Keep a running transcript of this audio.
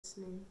Jesus'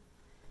 name.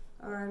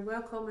 Alright,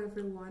 welcome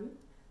everyone.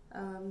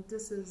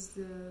 This is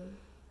the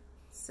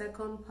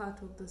second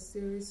part of the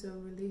series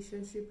on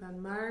relationship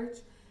and marriage.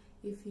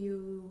 If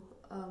you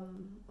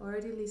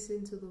already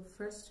listened to the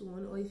first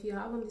one, or if you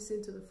haven't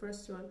listened to the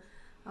first one,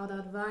 I would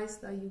advise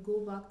that you go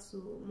back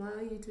to my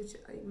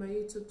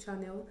YouTube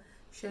channel,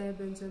 Share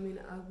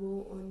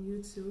Benjamin-Agbo on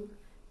YouTube.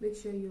 Make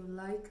sure you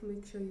like,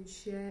 make sure you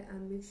share,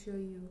 and make sure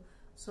you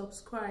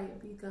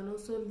subscribe. You can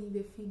also leave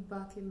a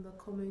feedback in the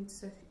comment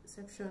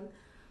section.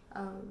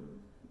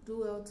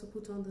 Do well to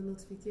put on the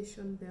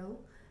notification bell.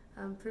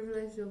 I'm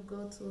privileged of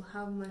God to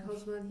have my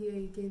husband here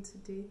again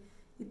today.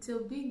 It's a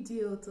big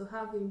deal to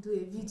have him do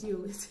a video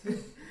with me.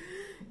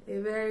 A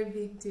very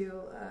big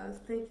deal.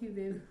 Thank you,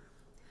 babe.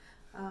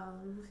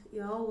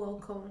 You're all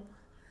welcome.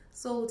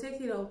 So we'll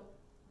take it up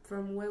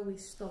from where we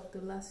stopped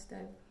the last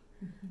time.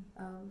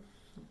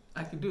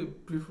 I could do a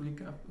brief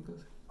recap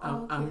because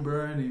I'm Okay.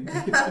 burning.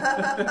 Please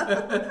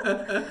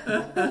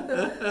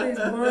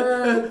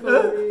burn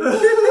for me.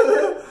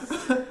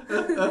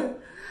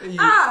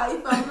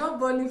 If I'm not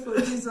burning for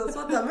Jesus,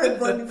 what am I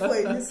burning for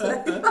in this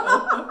life?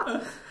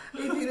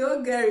 If you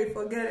don't get it,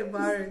 forget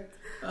about it.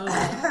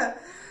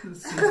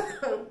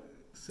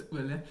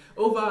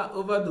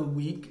 Over the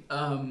week,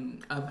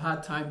 I've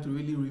had time to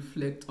really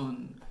reflect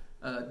on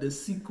the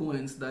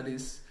sequence that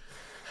is.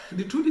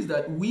 The truth is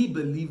that we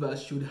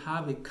believers should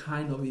have a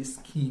kind of a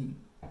scheme,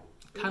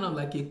 kind of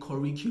like a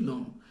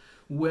curriculum,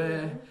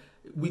 where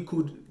we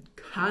could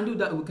handle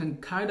that. We can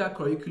carry that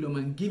curriculum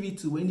and give it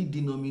to any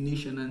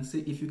denomination and say,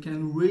 if you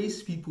can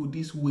raise people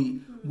this way,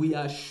 we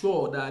are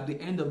sure that at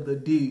the end of the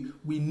day,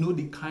 we know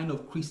the kind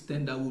of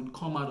Christian that would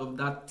come out of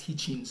that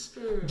teachings.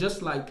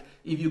 Just like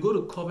if you go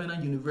to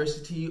Covenant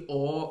University,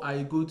 or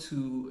I go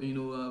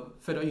to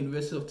Federal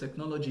University of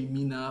Technology,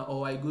 Mina,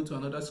 or I go to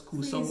another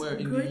school somewhere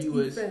in the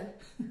US.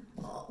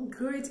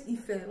 Great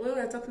Ife. When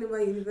we're talking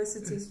about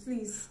universities,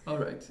 please. All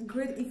right.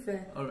 Great Ife.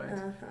 All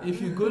right.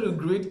 If you go to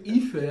Great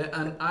Ife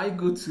and I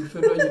go to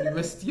Federal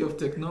University of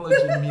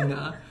Technology,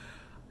 Mina,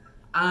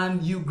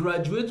 and you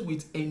graduate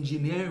with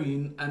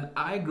engineering and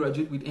I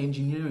graduate with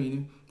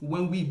engineering,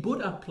 when we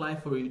both apply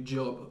for a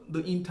job,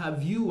 the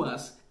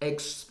interviewers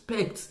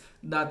expect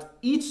that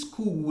each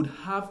school would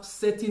have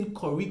certain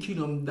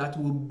curriculum that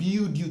will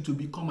build you to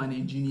become an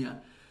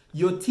engineer.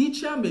 Your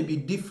teacher may be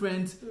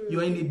different,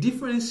 you're in a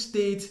different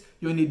state,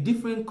 you're in a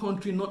different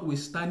country,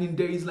 notwithstanding,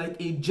 there is like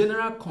a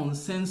general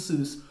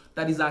consensus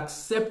that is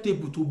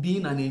acceptable to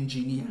being an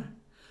engineer.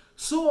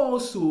 So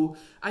also,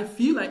 I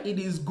feel like it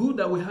is good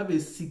that we have a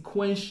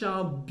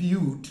sequential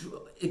build,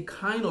 a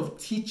kind of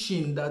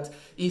teaching that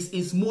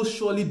is most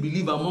surely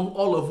believed among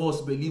all of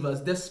us believers,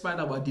 despite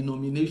our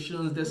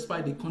denominations,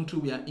 despite the country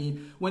we are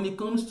in. When it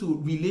comes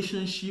to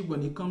relationship,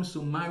 when it comes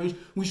to marriage,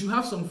 we should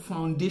have some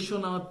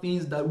foundational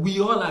things that we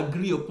all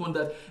agree upon,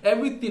 that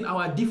everything,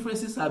 our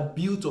differences are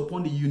built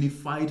upon the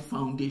unified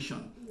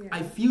foundation. Yeah.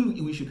 I feel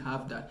we should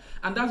have that.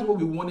 And that's what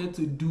we wanted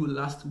to do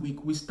last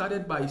week. We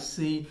started by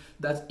saying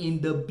that in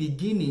the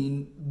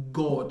beginning,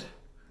 God.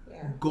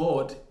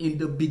 God, in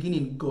the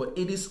beginning, God.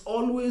 It is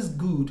always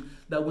good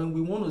that when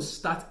we want to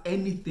start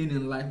anything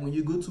in life, when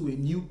you go to a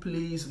new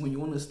place, when you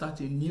want to start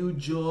a new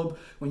job,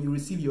 when you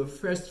receive your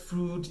first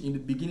fruit, in the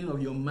beginning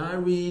of your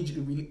marriage,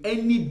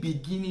 any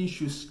beginning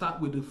should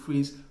start with the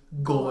phrase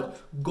God.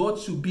 God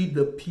should be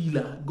the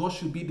pillar. God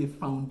should be the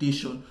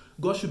foundation.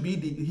 God should be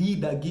he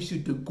that gives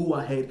you the go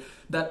ahead.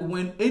 That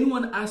when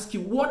anyone asks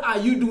you, what are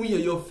you doing here?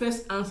 Your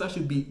first answer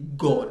should be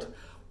God.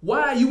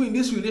 Why are you in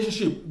this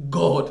relationship?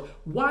 God.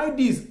 Why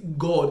this?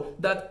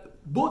 God. That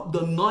both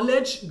the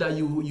knowledge that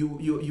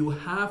you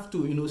have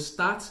to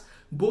start,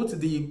 both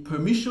the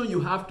permission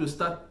you have to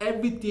start,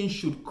 everything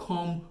should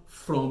come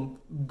from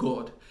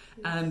God.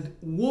 And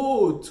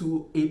woe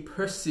to a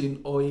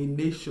person or a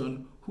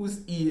nation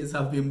whose ears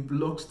have been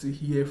blocked to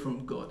hear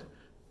from God.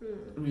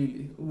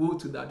 Really, woe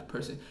to that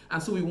person.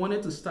 And so we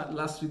wanted to start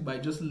last week by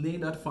just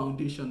laying that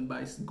foundation,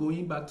 by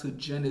going back to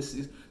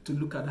Genesis to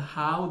look at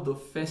how the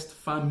first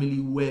family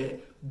were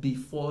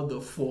before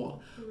the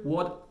fall.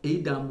 What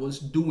Adam was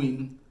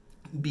doing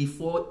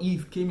before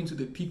Eve came into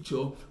the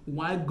picture,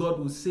 why God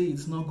would say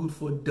it's not good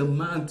for the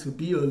man to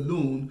be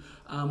alone.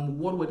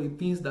 What were the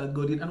things that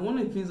God did? And one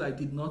of the things I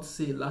did not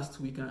say last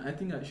week, and I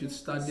think I should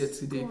start there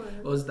today,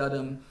 was that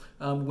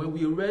when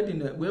we read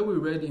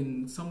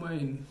in somewhere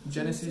in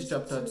Genesis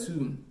chapter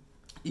 2,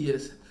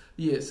 yes,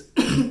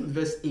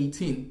 verse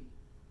 18.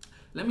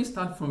 Let me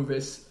start from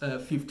verse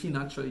 15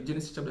 actually,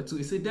 Genesis chapter 2.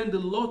 It said, then the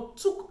Lord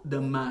took the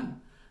man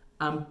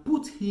and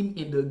put him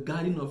in the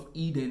Garden of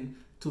Eden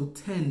to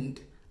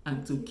tend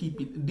and to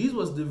keep it. This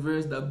was the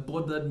verse that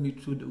bothered me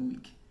through the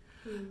week.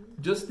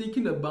 Just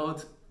thinking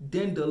about,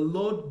 then the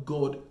Lord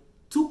God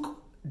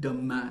took the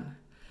man.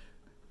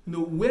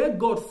 Where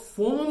God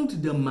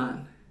formed the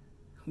man,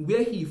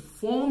 where he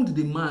formed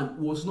the man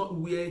was not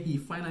where he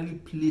finally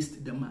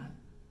placed the man.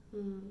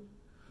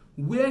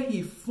 Where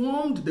he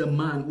formed the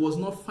man was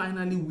not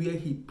finally where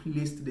he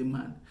placed the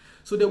man.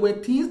 So there were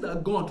things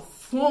that God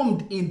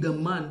formed in the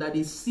man that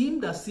it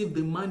seemed as if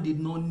the man did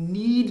not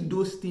need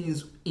those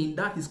things in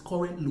that his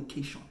current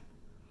location.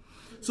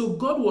 So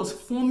God was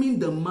forming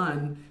the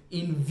man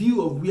in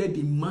view of where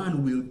the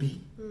man will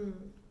be.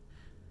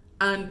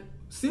 And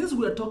since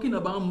we are talking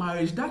about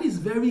marriage, that is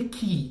very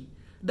key.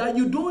 That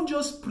you don't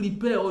just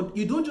prepare or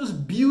you don't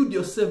just build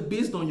yourself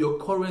based on your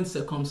current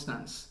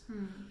circumstance.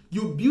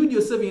 You build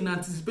yourself in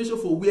anticipation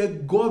for where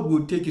God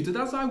will take you to.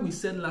 That's why we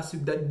said last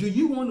week that do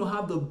you want to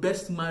have the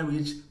best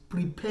marriage?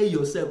 Prepare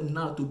yourself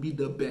now to be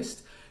the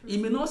best. It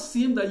may not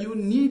seem that you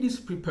need this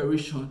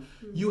preparation.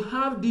 You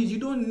have this. You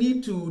don't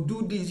need to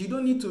do this. You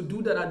don't need to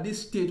do that at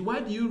this stage. Why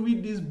do you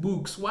read these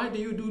books? Why do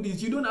you do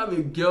this? You don't have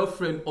a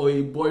girlfriend or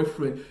a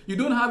boyfriend. You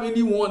don't have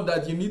anyone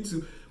that you need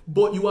to.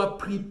 But you are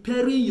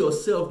preparing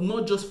yourself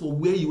not just for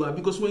where you are.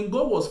 Because when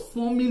God was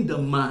forming the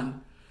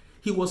man,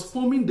 he was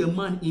forming the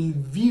man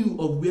in view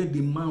of where the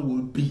man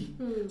will be.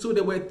 So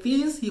there were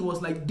things he was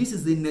like, this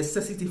is a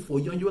necessity for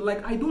you. And you were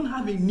like, I don't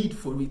have a need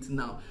for it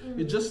now.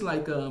 It's just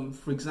like,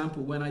 for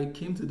example, when I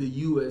came to the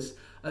US,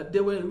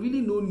 there were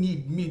really no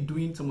need me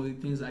doing some of the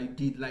things I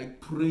did,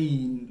 like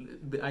praying.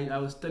 I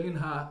was telling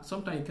her,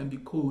 sometimes it can be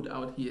cold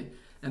out here.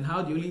 And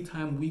how the only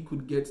time we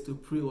could get to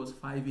pray was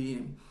 5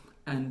 a.m.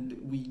 And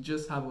we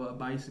just have a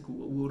bicycle.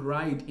 We'll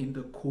ride in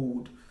the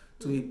cold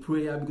to a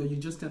prayer because you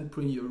just can't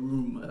pray in your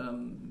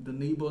room. The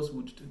neighbors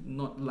would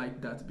not like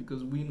that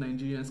because we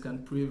Nigerians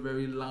can pray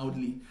very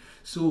loudly.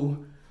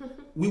 So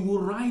we will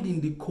ride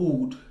in the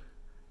cold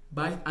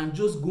and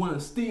just go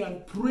and stay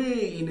and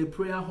pray in a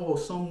prayer hall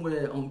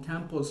somewhere on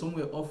campus,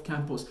 somewhere off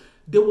campus.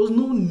 There was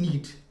no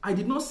need. I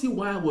did not see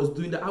why I was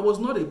doing that. I was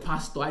not a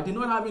pastor. I did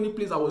not have any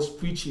place I was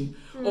preaching.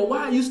 Or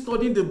why are you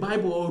studying the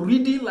Bible or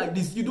reading like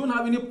this? You don't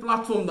have any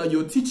platform that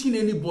you're teaching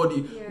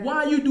anybody. Why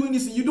are you doing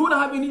this? You don't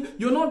have any,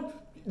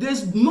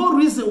 there's no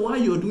reason why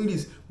you're doing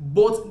this.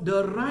 But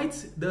the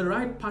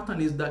right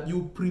pattern is that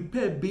you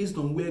prepare based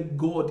on where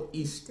God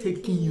is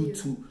taking you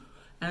to.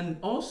 And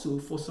also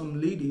for some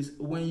ladies,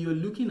 when you're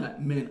looking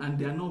at men and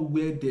they're not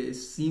where they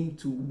seem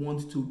to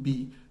want to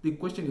be, the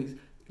question is,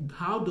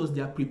 how does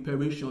their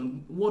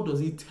preparation, what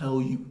does it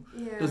tell you?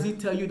 Does it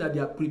tell you that they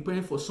are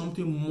preparing for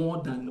something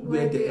more than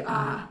where they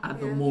are at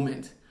the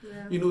moment?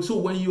 So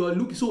when you are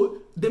looking, so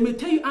they may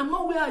tell you, I'm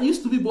not where I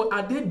used to be, but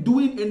are they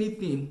doing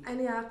anything?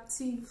 Any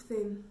active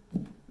thing?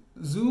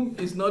 Zoom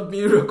is not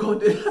being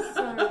recorded.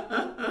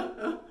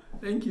 Sorry.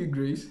 Thank you,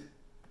 Grace.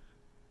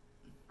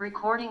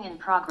 Recording in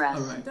progress.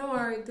 All right. Don't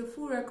worry, the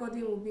full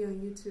recording will be on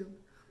YouTube.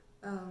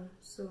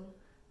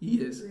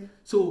 Yes. Yeah.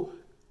 So,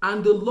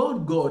 and the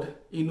Lord God,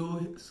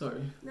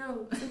 sorry.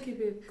 No, it's okay,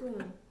 babe. Go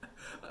on.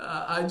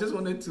 I just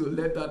wanted to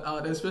let that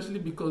out, especially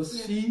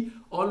because she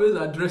always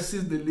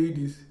addresses the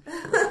ladies.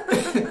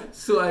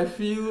 So I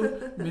feel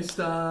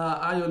Mr.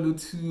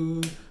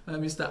 Ayolutu,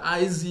 Mr.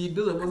 Isaac,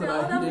 those of us that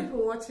are here,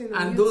 watching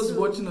on and YouTube. Those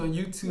watching on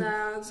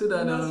YouTube, so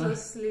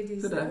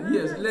that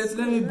yes,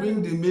 let me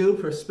bring the male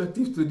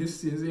perspective to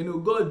these things.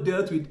 God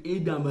dealt with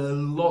Adam a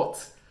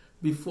lot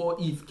before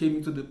Eve came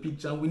into the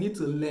picture, and we need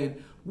to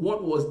learn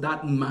what was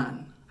that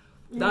man.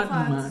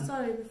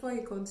 Sorry, before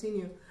you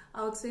continue,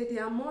 I would say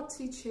there are more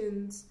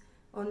teachings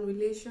on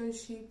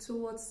relationship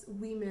towards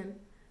women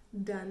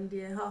than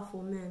there are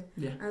for men.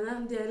 And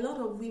then there are a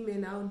lot of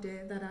women out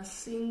there that are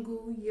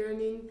single,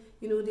 yearning,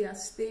 they are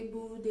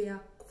stable, they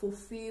are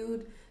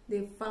fulfilled,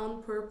 they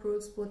found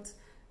purpose, but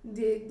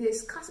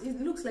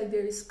it looks like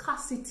there is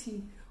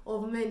scarcity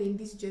of men in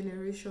this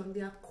generation.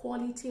 There are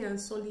quality and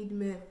solid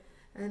men,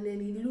 and then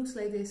it looks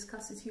like there is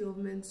scarcity of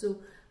men. So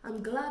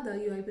I'm glad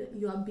that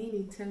you are being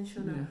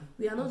intentional.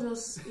 We are not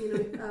just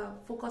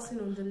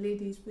focusing on the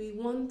ladies. We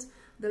want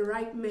the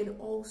right men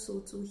also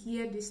to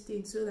hear these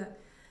things so that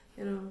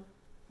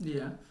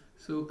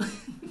So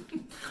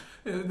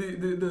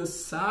the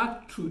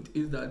sad truth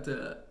is that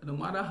no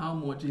matter how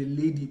much a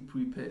lady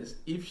prepares,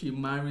 if she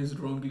marries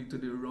wrongly to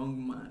the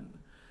wrong man,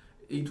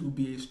 it will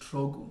be a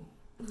struggle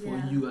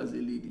for you as a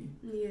lady.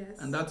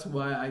 And that's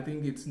why I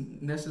think it's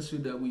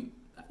necessary that we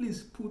at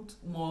least put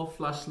more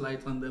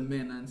flashlight on the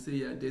men and say,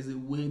 there's a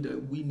way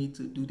that we need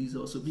to do this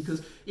also.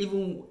 Because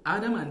even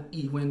Adam and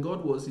Eve, when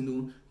God was,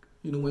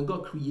 when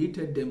God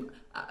created them,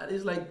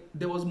 it's like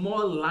there was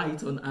more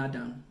light on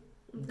Adam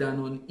than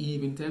on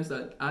Eve, in terms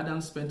that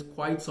Adam spent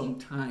quite some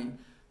time,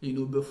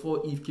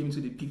 before Eve came into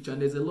the picture.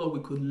 And there's a lot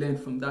we could learn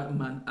from that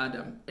man,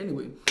 Adam.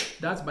 Anyway,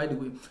 that's by the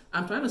way.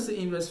 I'm trying to say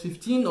in verse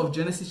 15 of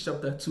Genesis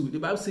chapter 2, the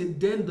Bible said,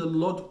 then the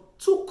Lord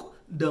took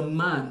the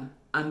man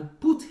and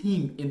put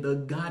him in the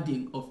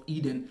garden of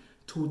Eden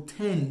to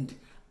tend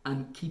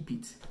and keep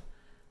it.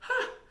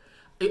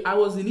 I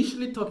was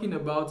initially talking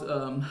about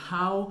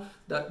how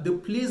that the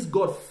place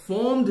God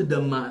formed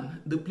the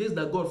man, the place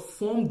that God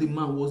formed the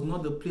man was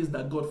not the place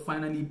that God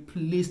finally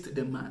placed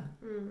the man.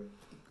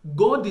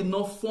 God did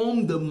not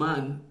form the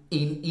man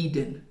in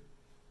Eden.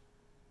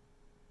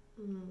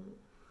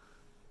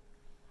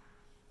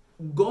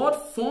 God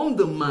formed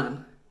the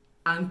man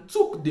and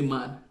took the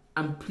man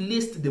and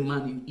placed the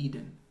man in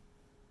Eden.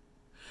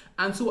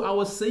 And so I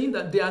was saying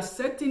that there are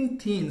certain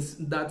things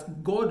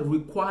that God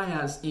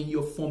requires in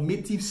your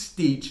formative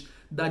stage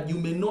that you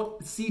may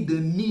not see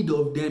the need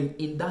of them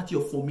in that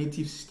your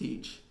formative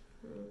stage.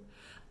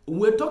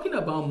 we're talking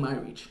about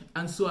marriage,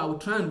 and so I will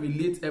try and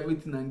relate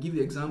everything and give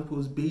you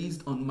examples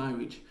based on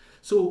marriage.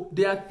 So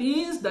there are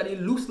things that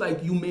it looks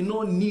like you may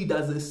not need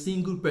as a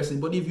single person,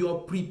 but if you are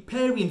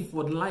preparing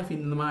for life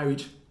in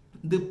marriage,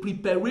 the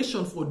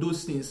preparation for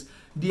those things,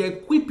 the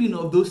equipping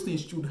of those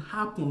things should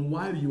happen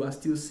while you are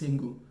still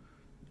single.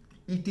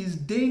 It is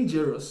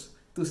dangerous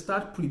to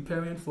start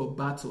preparing for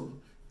battle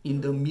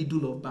in the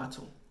middle of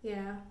battle.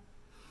 Yeah.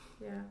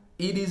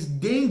 It is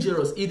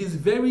dangerous. It is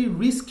very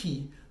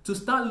risky to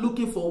start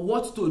looking for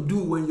what to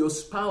do when your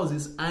spouse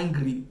is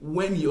angry,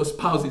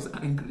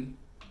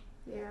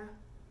 Yeah.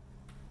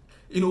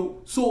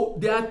 So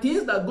there are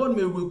things that God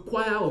may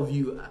require of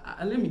you.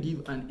 Let me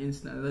give an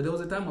instance. There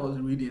was a time I was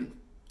reading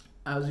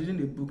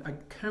a book. I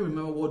can't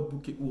remember what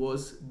book it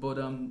was, but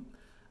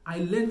I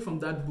learned from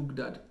that book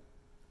that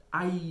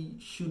I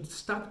should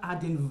start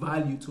adding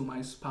value to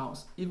my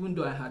spouse, even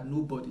though I had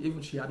nobody,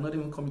 even she had not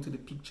even come into the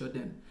picture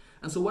then.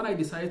 And so what I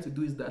decided to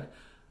do is that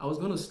I was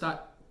going to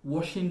start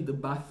washing the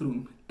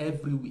bathroom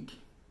every week,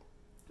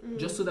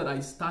 just so that I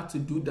start to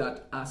do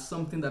that as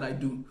something that I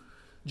do,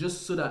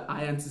 just so that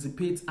I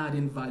anticipate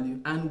adding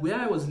value. And where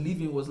I was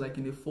living was like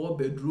in a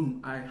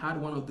 4-bedroom. I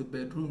had one of the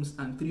bedrooms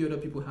and 3 other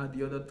people had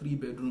the other 3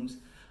 bedrooms,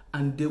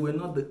 and they were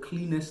not the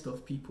cleanest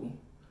of people.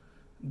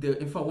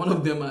 In fact, one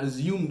of them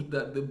assumed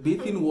that the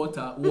bathing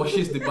water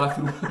washes the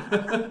bathroom.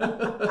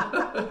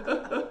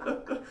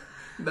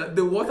 That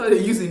the water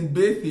they use in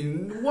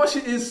bathing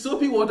is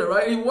soapy water,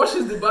 right? It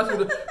washes the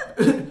bathroom.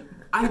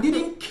 I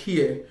didn't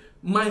care.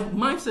 My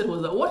mindset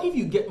was that, what if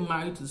you get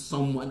married to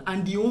someone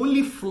and the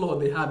only flaw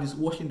they have is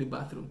washing the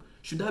bathroom?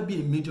 Should that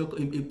be a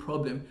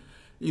problem?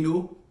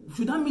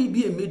 Should that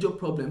be a major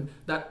problem,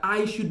 that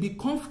I should be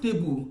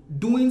comfortable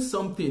doing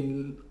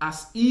something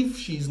as if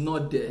she's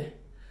not there?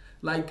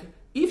 Like,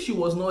 if she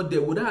was not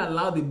there, would I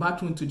allow the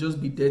bathroom to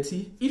just be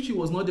dirty? If she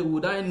was not there,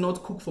 would I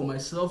not cook for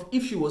myself?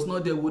 If she was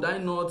not there, would I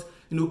not,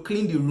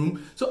 clean the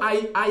room? So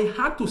I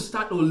had to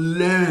start to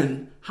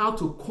learn how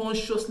to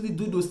consciously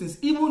do those things.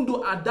 Even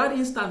though at that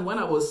instant when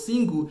I was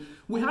single,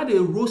 we had a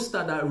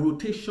roster that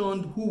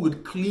rotationed who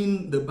would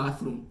clean the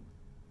bathroom.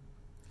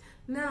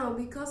 Now,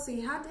 because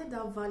he added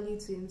that value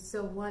to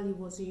himself while he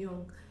was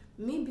young,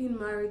 me being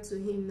married to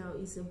him now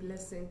is a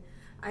blessing.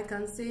 I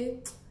can say,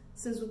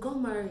 since we got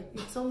married,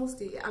 it's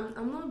almost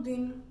I'm not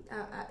doing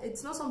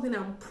it's not something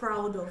I'm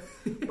proud of,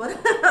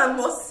 but I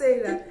must say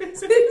that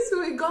since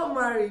we got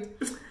married,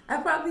 I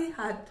probably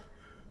had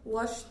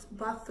washed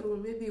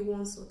bathroom maybe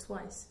once or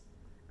twice.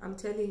 I'm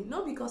telling you,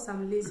 not because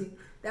I'm lazy.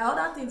 There are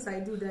other things I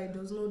do that it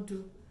does not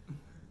do.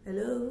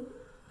 Hello.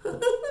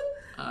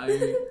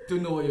 I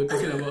don't know what you're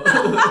talking about.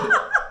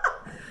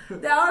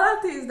 There are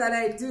other things that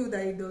I do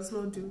that it does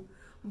not do,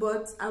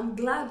 but I'm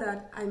glad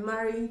that I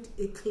married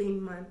a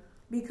clean man.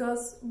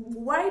 Because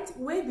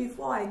way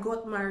before I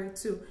got married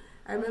too,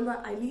 I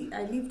remember I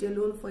lived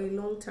alone for a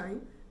long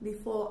time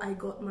before I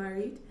got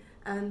married,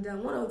 and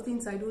one of the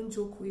things I don't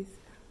joke with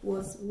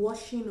was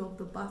washing of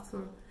the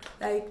bathroom.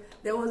 Like,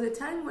 there was a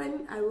time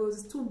when I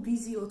was too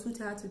busy or too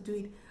tired to do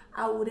it,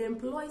 I would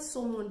employ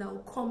someone that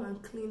would come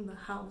and clean the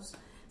house.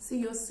 See,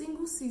 your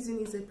single season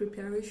is a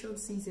preparation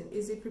season,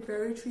 is a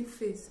preparatory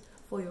phase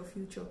for your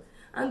future.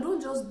 And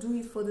don't just do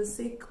it for the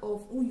sake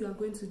of who you are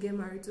going to get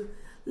married to.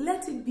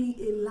 Let it be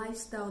a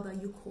lifestyle that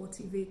you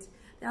cultivate.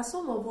 There are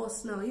some of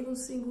us now, even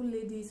single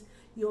ladies,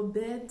 your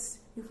beds,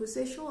 if we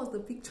say, show us the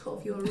picture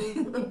of your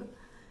room,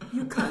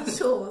 you can't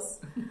show us.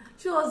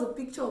 Show us a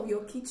picture of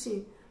your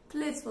kitchen,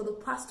 plates for the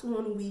past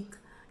 1 week.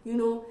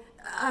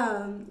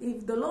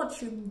 If the Lord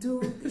should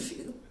do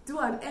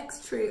an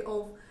x-ray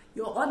of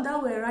your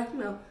underwear right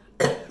now,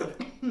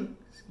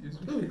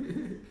 excuse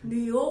me,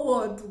 the whole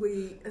world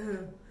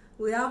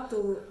we have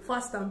to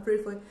fast and pray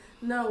for it.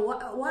 Now,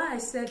 what I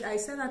said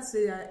that to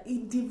say that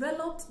he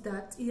developed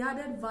that, he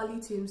added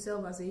value to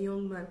himself as a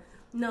young man.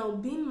 Now,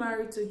 being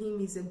married to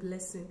him is a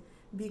blessing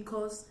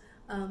because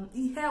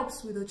he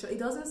helps with the chores. He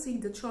doesn't see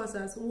the chores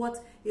as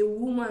what a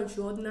woman should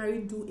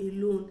ordinarily do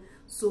alone.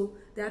 So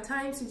there are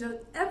times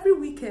every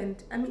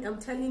weekend, I'm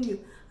telling you,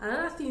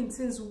 another thing,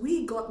 since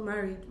we got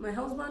married, my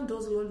husband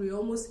does laundry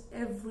almost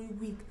every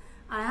week.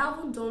 I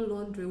haven't done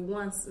laundry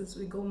once since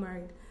we got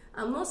married.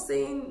 I'm not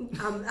saying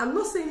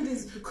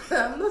this because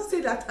I'm not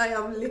saying that I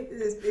am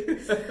lazy.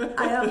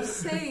 I am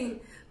saying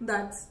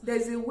that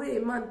there's a way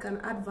a man can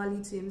add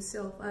value to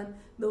himself, and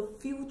the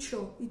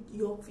future,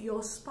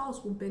 your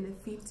spouse will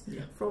benefit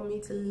from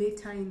it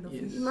later in the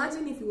future.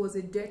 Imagine if he was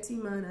a dirty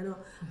man and all.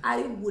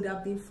 I would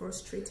have been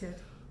frustrated.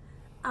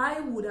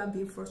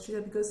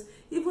 Because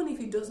even if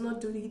he does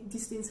not do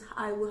these things,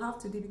 I will have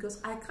to do,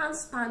 because I can't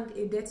stand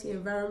a dirty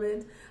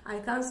environment. I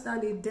can't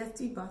stand a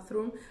dirty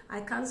bathroom. I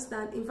can't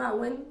stand. In fact,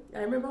 I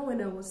remember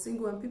when I was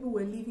single and people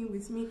were living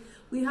with me,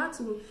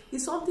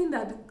 it's something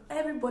that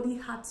everybody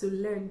had to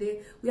learn.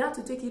 We had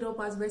to take it up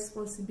as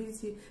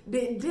responsibility.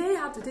 They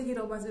had to take it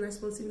up as a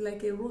responsibility,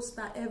 like a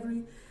roster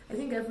every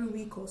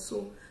week or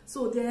so.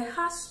 So there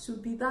has to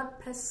be that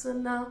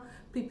personal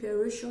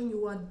preparation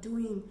you are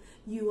doing,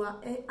 you are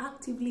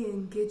actively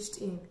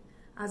engaged in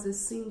as a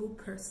single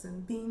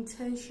person. Be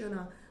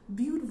intentional,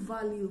 Build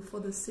value for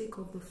the sake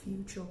of the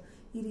future.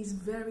 It is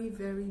very,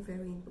 very,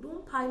 very important.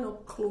 Don't pile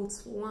up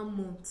clothes for 1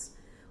 month,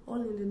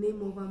 all in the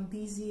name of I'm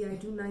busy, I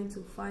do 9 to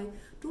 5.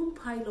 Don't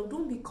pile up.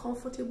 Don't be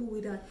comfortable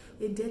with a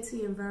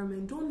dirty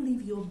environment. Don't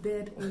leave your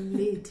bed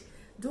unlaid.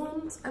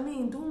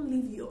 Don't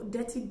leave your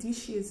dirty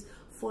dishes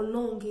for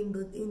long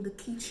in the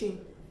kitchen.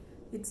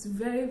 It's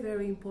very,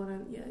 very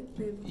important. Yeah.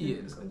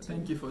 Yes,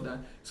 thank you for that.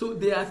 So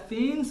there are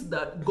things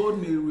that God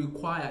may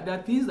require. There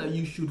are things that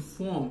you should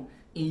form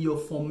in your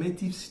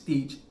formative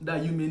stage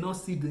that you may not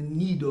see the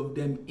need of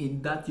them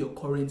in that your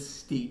current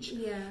stage.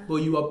 Yeah.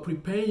 But you are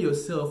preparing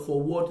yourself for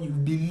what you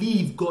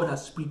believe God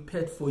has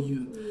prepared for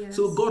you. Yes.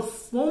 So God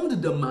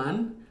formed the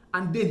man,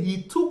 and then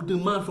he took the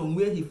man from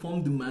where he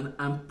formed the man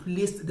and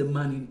placed the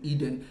man in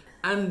Eden.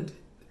 And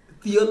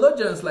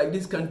theologians like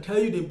this can tell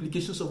you the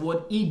implications of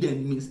what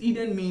Eden means.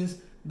 Eden means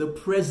the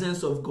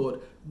presence of God.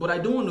 But I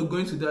don't want to go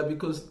into that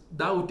because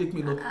that would take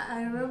me a lot.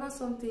 I remember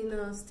something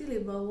still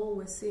about what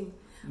we're saying.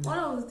 One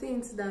of the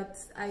things that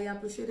I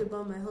appreciate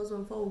about my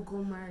husband before we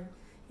got married,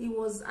 he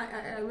was,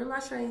 I remember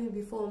sharing it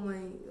before on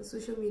my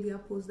social media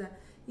post, that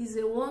he's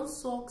a one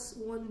socks,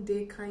 one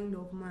day kind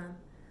of man.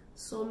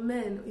 Some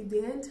men, if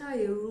they enter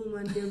a room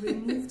and they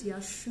remove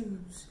their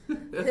shoes,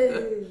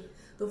 hey,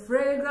 the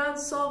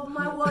fragrance of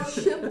my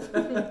worship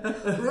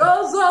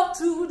rose up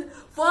to,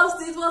 first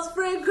it was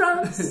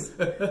fragrance,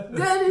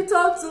 then it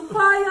turned to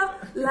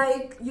fire.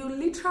 Like, you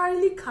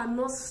literally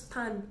cannot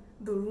stand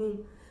the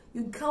room.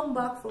 You come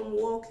back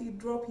from work, you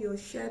drop your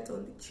shirt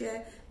on the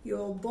chair,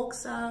 your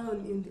boxer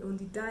on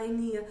the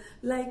dining,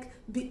 like,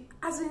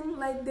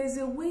 there's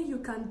a way you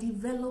can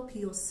develop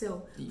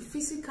yourself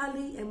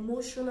physically,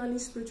 emotionally,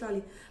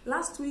 spiritually.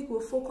 Last week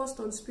we focused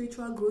on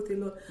spiritual growth a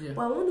lot,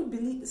 but I want to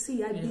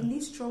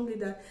believe strongly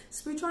that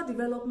spiritual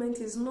development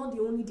is not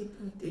the only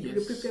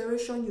the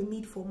preparation you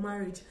need for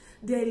marriage.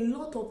 There are a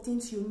lot of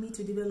things you need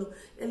to develop.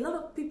 A lot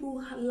of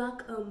people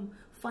lack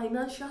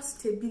financial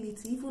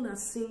stability, even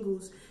as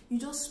singles. You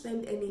just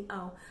spend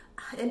anyhow,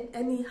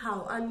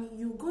 and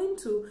you're going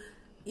to,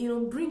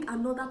 bring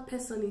another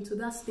person into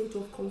that state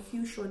of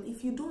confusion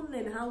if you don't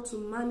learn how to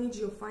manage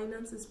your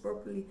finances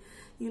properly.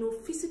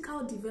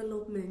 Physical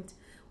development.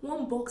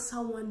 One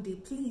boxer one day,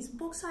 please.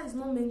 Boxer is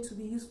not meant to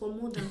be used for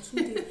more than 2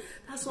 days.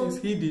 That's all. It's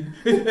hidden.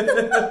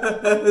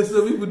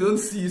 So people don't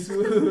see.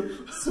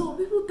 So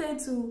people tend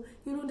to,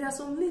 there are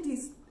some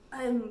ladies,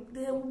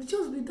 there will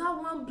just be that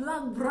one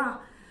black bra.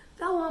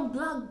 That one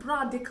black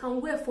bra they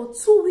can wear for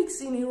 2 weeks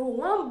in a row.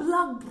 One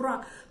black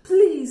bra.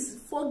 Please,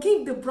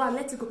 forgive the bra,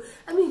 let it go.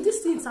 I mean,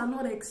 these things are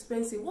not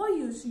expensive. What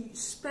you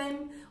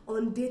spend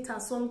on data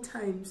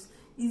sometimes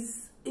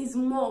is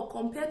more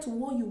compared to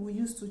what you will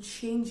use to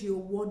change your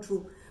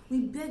wardrobe. We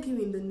beg you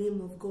in the name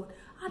of God.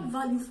 Add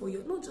value for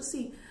you. Not just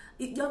see,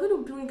 you're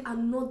going to bring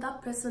another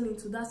person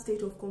into that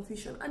state of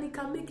confusion, and it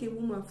can make a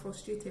woman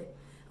frustrated,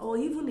 or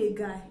even a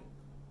guy.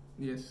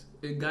 Yes,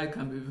 a guy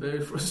can be very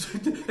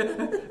frustrated.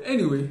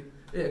 Anyway,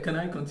 can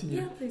I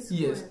continue? Yeah, please.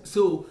 Yes.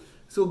 So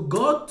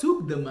God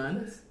took the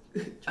man.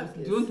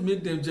 Don't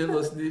make them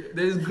jealous.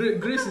 There is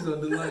Grace is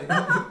on the line.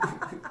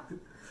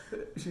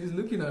 She's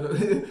looking at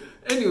us.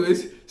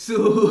 Anyways,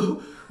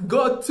 so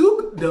God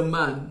took the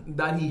man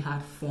that he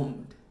had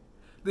formed.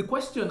 The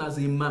question as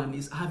a man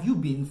is, have you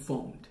been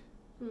formed?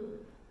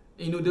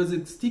 There's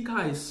a sticker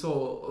I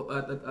saw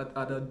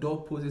at a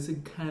doorpost. It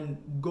said, "Can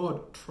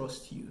God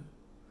trust you?"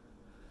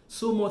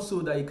 So much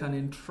so that he can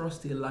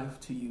entrust a life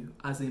to you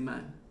as a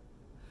man.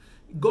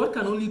 God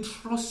can only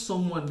trust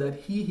someone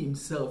that he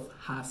himself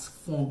has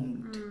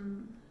formed.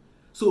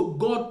 So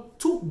God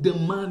took the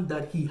man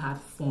that he had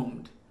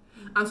formed.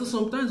 And so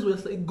sometimes we're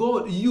like,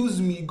 God,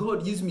 use me,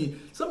 God, use me.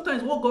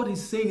 Sometimes what God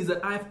is saying is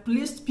that I've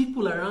placed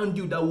people around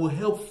you that will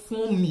help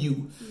form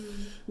you.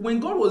 When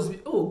God was,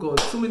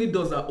 so many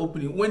doors are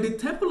opening. When the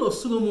temple of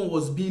Solomon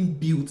was being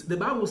built, the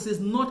Bible says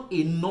not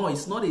a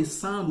noise, not a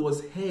sound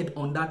was heard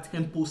on that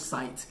temple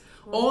site.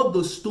 All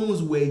the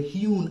stones were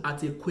hewn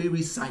at a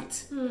quarry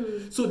site.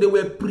 So they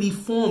were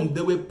preformed,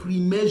 they were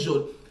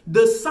pre-measured.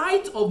 The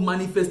site of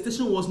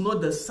manifestation was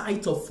not the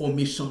site of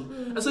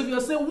formation. And so if you're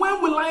saying,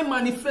 when will I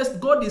manifest?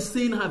 God is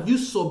saying, have you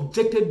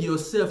subjected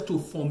yourself to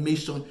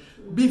formation?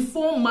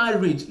 Before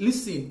marriage,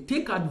 listen,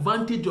 take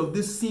advantage of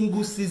this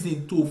single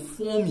season to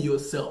form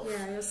yourself.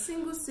 Yeah, your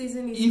single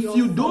season is if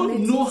you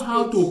don't know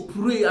how to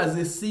pray as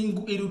a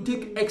single, it will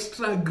take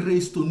extra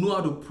grace to know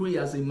how to pray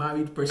as a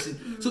married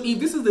person. So if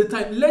this is the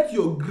time, let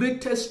your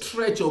greatest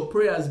stretch of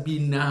prayers be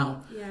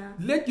now. Yeah.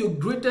 Let your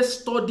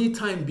greatest study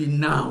time be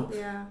now.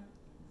 Yeah.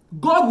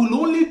 God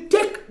will only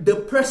take the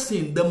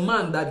person, the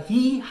man that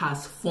he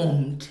has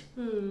formed.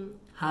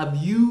 Have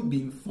you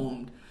been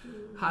formed?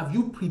 Have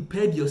you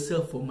prepared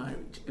yourself for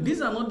marriage?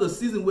 These are not the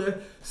season where,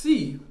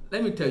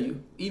 let me tell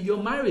you, if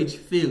your marriage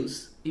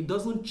fails, it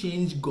doesn't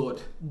change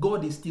God.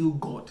 God is still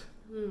God.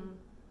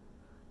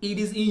 It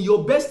is in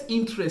your best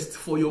interest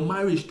for your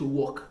marriage to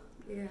work.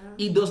 Yeah.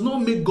 It does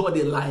not make God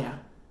a liar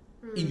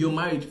if your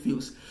marriage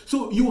fails.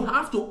 So you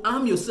have to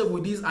arm yourself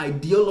with this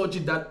ideology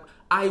that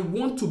I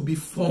want to be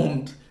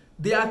formed.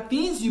 There are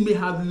things you may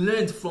have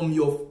learned from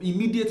your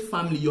immediate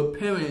family, your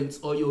parents,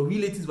 or your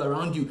relatives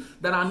around you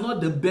that are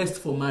not the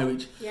best for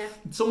marriage. Yeah.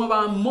 Some of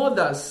our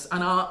mothers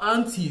and our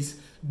aunties,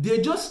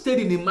 they just stayed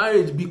in a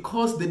marriage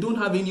because they don't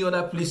have any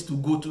other place to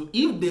go to.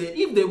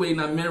 If they were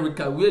in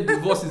America where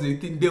divorce is a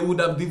thing, they would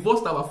have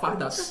divorced our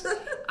fathers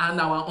and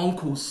our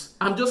uncles.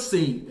 I'm just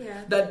saying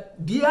that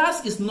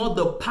theirs is not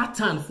the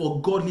pattern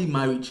for godly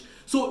marriage.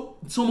 So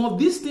some of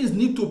these things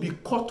need to be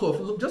cut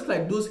off, just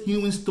like those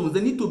hewn stones.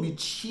 They need to be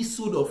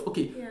chiseled off.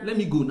 Okay, let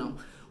me go now.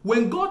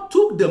 When God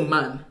took the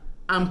man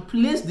and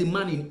placed the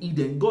man in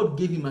Eden, God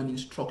gave him an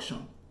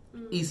instruction.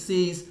 It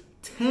says,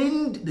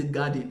 tend the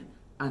garden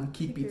and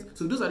keep it.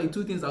 So those are the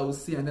two things I will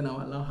say, and then I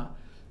will allow her.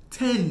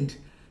 Tend.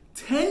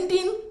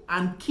 Tending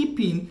and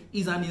keeping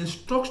is an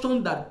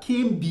instruction that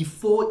came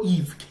before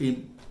Eve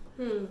came.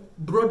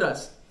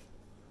 Brothers,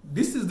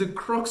 this is the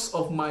crux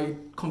of my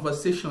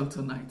conversation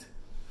tonight.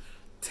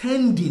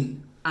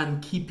 Tending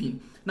and keeping.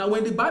 Now,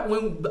 when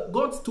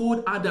God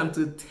told Adam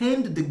to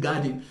tend the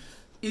garden,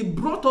 it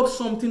brought up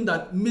something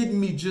that made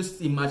me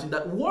just imagine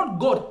that what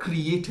God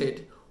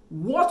created,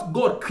 what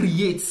God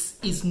creates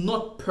is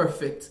not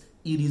perfect.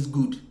 It is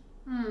good.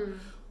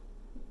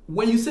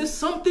 When you say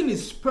something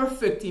is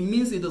perfect, it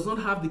means it does not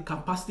have the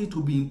capacity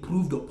to be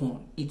improved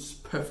upon. It's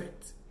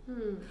perfect.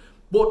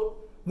 But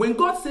when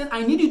God said,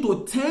 I need you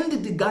to tend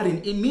the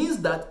garden, it means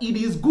that it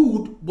is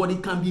good, but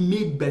it can be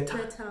made better.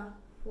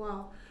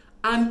 Wow.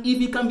 And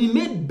if it can be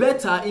made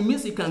better, it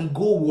means it can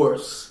go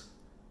worse.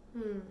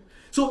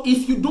 So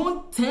if you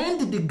don't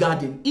tend the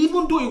garden,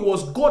 even though it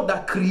was God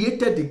that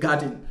created the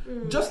garden,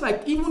 just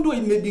like even though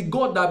it may be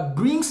God that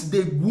brings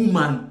the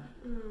woman,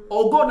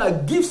 or God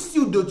that gives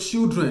you the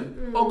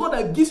children, or God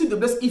that gives you the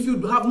best, if you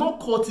have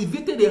not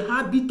cultivated a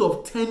habit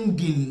of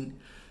tending,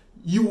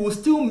 you will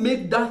still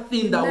make that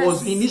thing that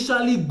was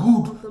initially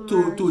good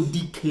to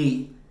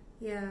decay.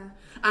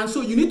 And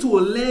so you need to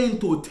learn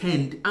to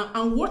tend.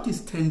 And what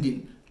is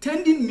tending?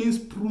 Tending means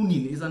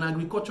pruning. It's an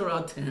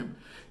agricultural term.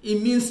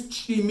 It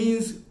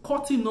means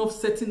cutting off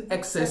certain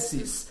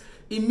excesses.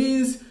 It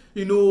means,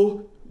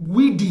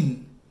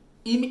 weeding.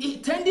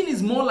 Tending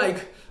is more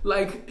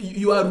like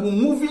you are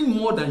removing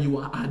more than you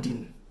are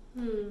adding.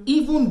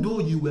 Even though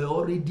you were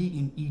already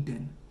in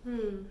Eden.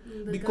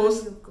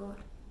 Because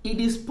it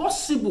is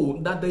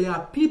possible that there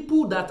are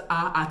people that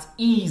are at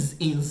ease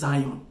in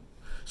Zion.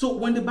 So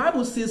when the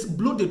Bible says,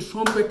 blow the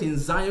trumpet in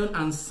Zion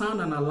and sound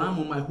an alarm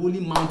on my holy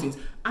mountains,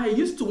 I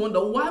used to wonder,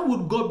 why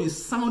would God be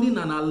sounding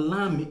an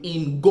alarm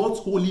in God's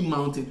holy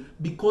mountain?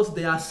 Because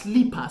they are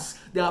sleepers.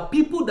 There are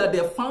people that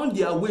they found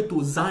their way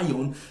to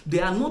Zion.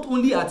 They are not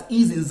only at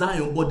ease in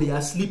Zion, but they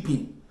are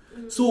sleeping.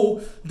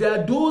 So there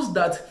are those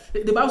that,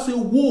 the Bible says,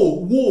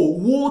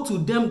 woe to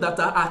them that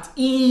are at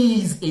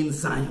ease in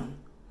Zion.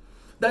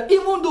 That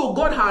even though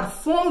God had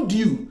formed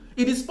you,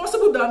 it is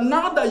possible that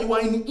now that you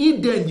are in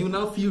Eden, you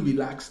now feel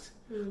relaxed.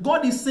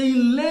 God is saying,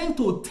 learn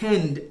to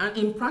tend. And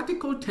in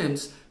practical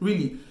terms,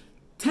 really,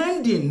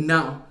 tending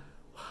now,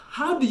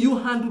 how do you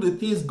handle the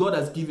things God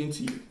has given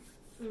to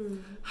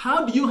you?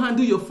 How do you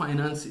handle your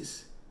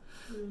finances?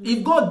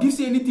 If God gives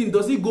you anything,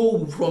 does it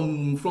go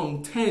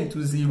from 10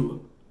 to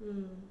 0?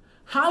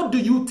 How do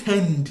you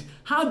tend?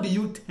 How do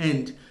you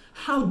tend?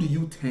 How do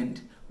you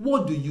tend?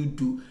 What do you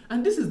do?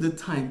 And this is the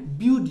time.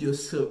 Build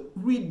yourself.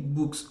 Read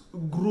books.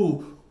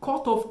 Grow.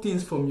 Cut off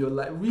things from your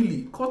life.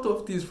 Really, cut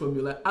off things from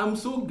your life. I'm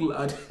so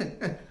glad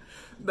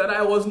that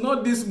I was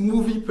not this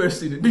movie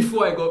person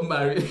before I got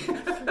married.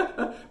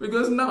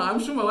 Because now I'm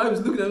sure my wife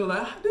is looking at me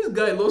like, this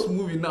guy loves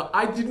movie now.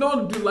 I did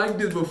not do like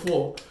this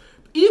before.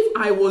 If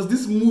I was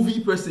this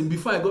movie person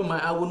before I got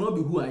married, I would not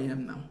be who I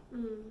am now.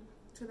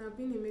 It would have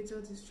been a major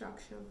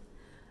distraction.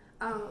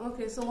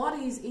 Okay, so what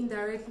he's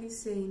indirectly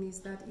saying is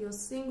that your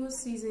single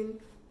season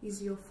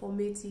is your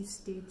formative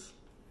stage.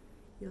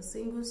 Your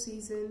single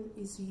season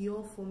is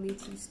your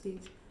formative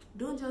stage.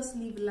 Don't just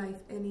live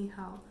life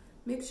anyhow.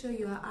 Make sure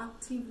you are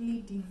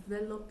actively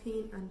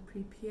developing and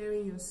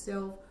preparing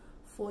yourself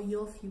for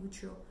your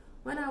future.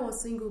 When I was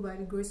single by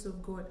the grace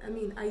of God,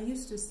 I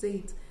used to say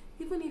it,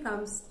 even if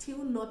I'm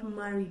still not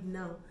married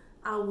now,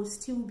 I will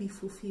still be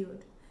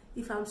fulfilled.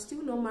 If I'm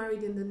still not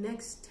married in the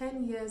next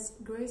 10 years,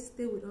 Grace,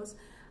 stay with us,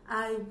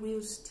 I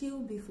will still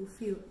be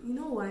fulfilled. You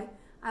know why?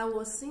 I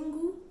was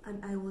single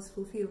and I was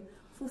fulfilled.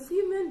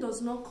 Fulfillment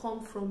does not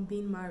come from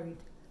being married.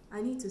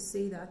 I need to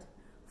say that.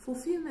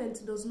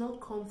 Fulfillment does not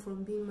come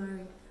from being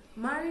married.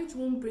 Marriage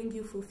won't bring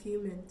you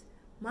fulfillment.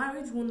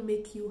 Marriage won't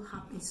make you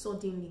happy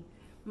suddenly.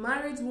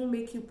 Marriage won't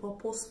make you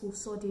purposeful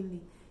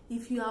suddenly.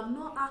 If you have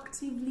not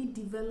actively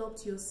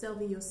developed yourself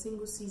in your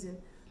single season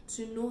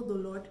to know the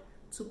Lord,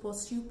 to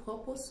pursue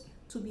purpose,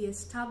 to be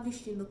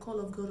established in the call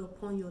of God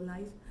upon your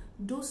life,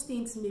 those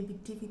things may be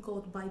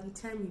difficult by the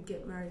time you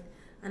get married.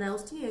 And I'll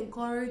still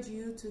encourage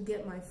you to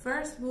get my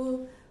first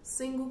book,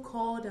 Single,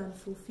 Called and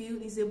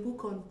Fulfilled. It's a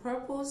book on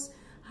purpose,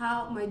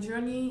 how my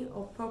journey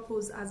of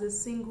purpose as a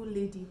single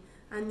lady.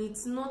 And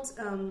it's not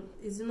a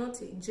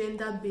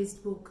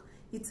gender-based book.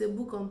 It's a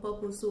book on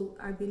purpose, so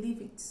I believe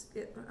it's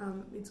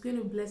going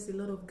to bless a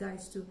lot of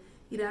guys too.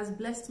 It has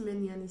blessed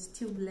many and is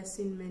still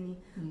blessing many.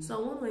 So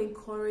I want to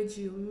encourage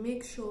you,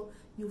 make sure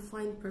you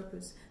find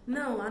purpose.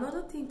 Now,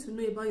 another thing to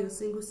know about your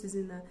single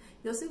season, that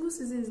your single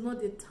season is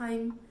not the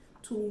time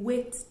to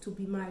wait to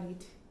be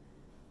married.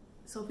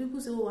 Some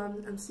people say, oh,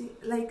 I'm seeing,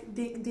 like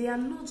they are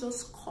not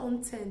just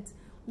content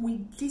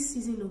with this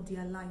season of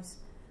their lives.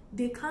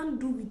 They can't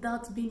do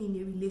without being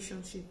in a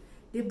relationship.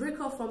 They break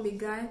up from a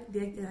guy,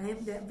 they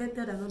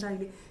vetted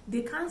another.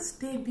 They can't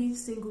stay being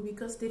single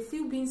because they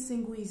feel being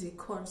single is a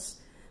curse.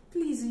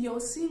 Please, your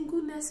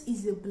singleness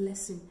is a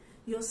blessing.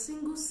 Your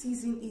single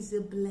season is a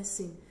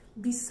blessing.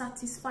 Be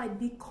satisfied,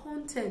 be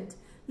content,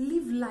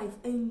 live life,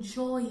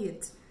 enjoy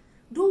it.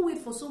 Don't wait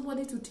for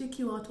somebody to take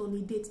you out on a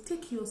date.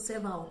 Take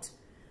yourself out.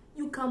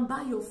 You can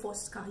buy your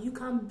first car. You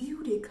can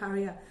build a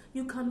career.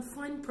 You can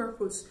find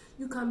purpose.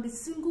 You can be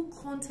single,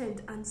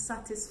 content, and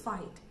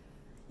satisfied.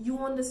 You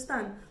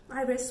understand?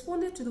 I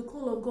responded to the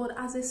call of God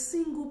as a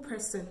single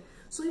person.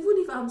 So even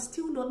if I'm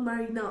still not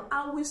married now,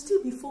 I will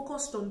still be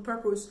focused on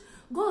purpose.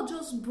 God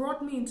just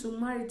brought me into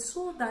marriage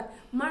so that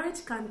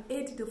marriage can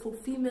aid the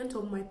fulfillment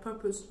of my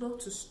purpose, not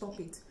to stop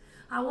it.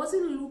 I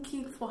wasn't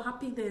looking for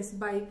happiness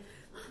by,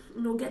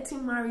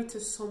 getting married to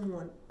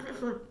someone.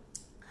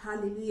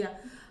 Hallelujah.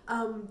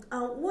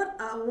 What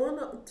I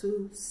want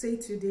to say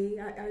today,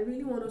 I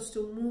really want us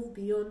to move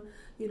beyond,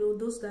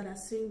 those that are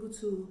single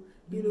to,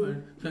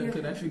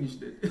 Can I finish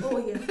that? Oh,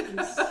 yeah,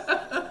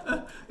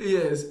 please.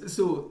 Yes,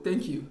 so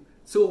thank you.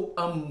 So,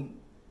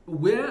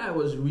 where I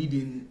was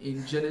reading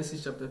in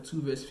Genesis chapter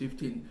 2, verse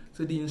 15,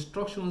 so the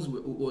instructions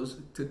was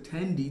to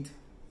tend it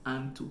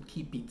and to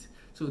keep it.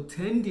 So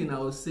tending, I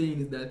was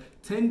saying, is that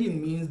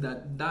tending means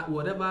that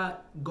whatever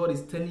God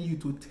is telling you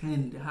to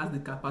tend has the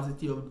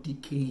capacity of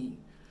decaying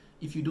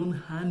if you don't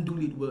handle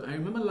it well. I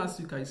remember last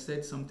week I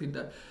said something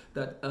that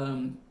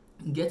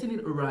getting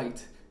it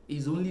right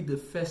is only the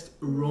first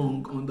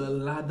rung on the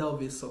ladder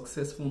of a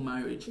successful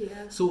marriage.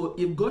 Yeah. So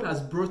if God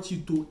has brought you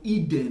to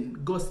Eden,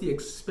 God still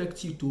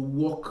expects you to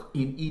walk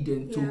in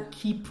Eden, to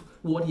keep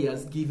what he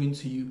has given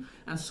to you.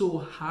 And so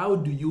how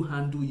do you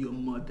handle your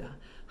mother?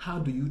 How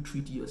do you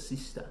treat your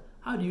sister?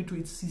 How do you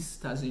treat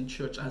sisters in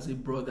church as a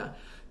brother?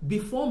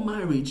 Before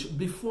marriage,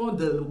 before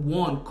the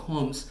one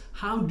comes,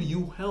 how do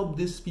you help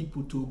these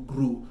people to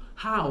grow?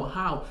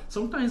 How?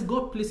 Sometimes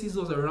God places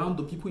us around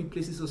the people he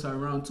places us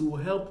around to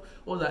help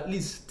us at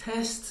least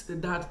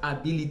test that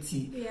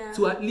ability,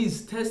 to at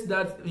least test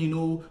that,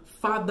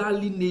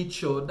 fatherly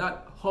nature,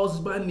 that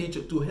husband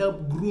nature, to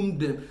help groom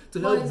them,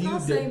 to help build them. But it's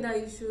not saying that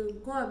you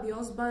should go and be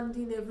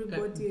husbanding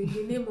everybody in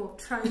the name of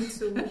trying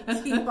to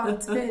keep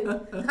and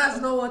tend.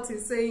 That's not what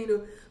he's saying,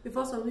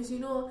 Before some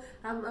people,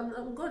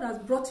 God has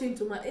brought you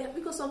into my...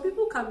 Because some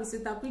people can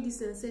misinterpret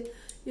this and say,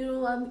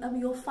 I'm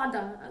your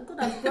father. God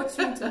has brought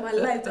you into my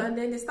life. And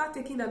then they start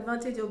taking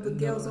advantage of the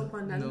girls up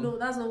and down. No,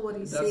 that's not what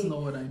he's saying. That's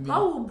not what I mean.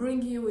 God will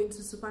bring you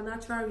into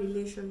supernatural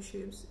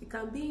relationships. It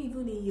can be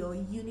even in your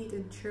unit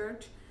in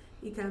church.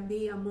 It can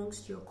be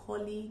amongst your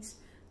colleagues.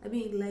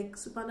 Like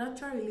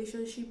supernatural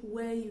relationship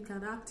where you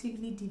can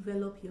actively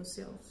develop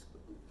yourselves.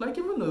 Like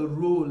even a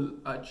role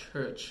at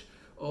church,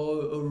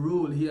 or a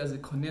role here as a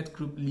connect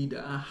group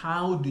leader, and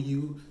how do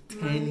you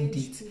tend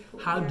it? People,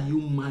 how do you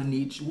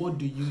manage? What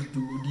do you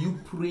do? Do you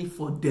pray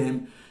for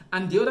them?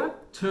 And the other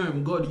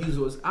term God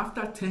uses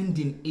after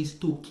tending is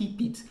to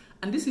keep it.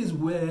 And this is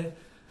where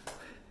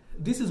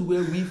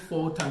we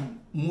falter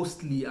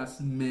mostly as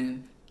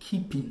men.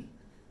 Keeping.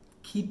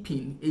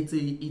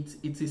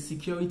 It's a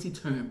security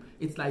term.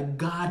 It's like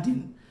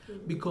guarding.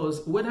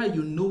 Because whether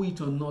you know it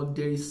or not,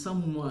 there is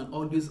someone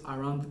always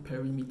around the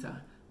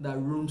perimeter that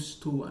roams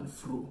to and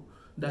fro,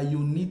 that you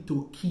need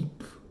to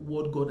keep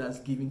what God has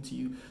given to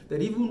you.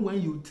 That even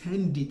when you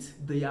tend it,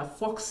 there are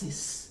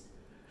foxes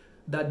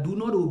that do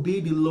not obey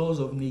the laws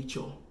of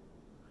nature.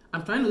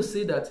 I'm trying to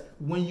say that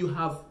when you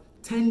have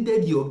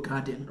tended your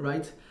garden,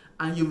 right,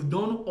 and you've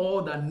done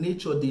all that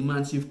nature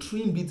demands, you've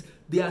trimmed it,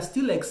 there are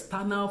still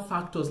external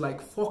factors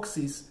like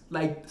foxes,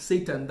 like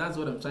Satan, that's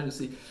what I'm trying to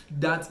say,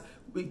 that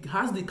it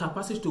has the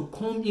capacity to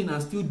come in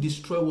and still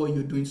destroy what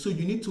you're doing. So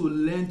you need to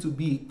learn to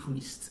be a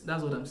priest.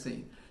 That's what I'm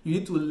saying. You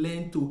need to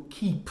learn to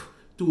keep,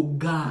 to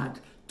guard,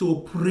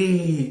 to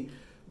pray.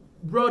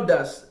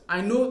 Brothers,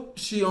 I know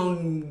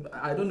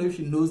I don't know if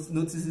she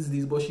notices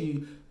this, but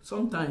she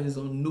sometimes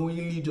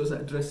unknowingly just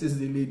addresses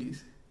the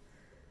ladies.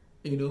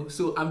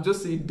 So I'm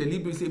just saying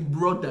deliberately,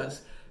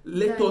 brothers,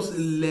 let us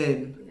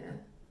learn.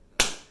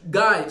 Yeah.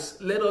 Guys,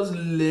 let us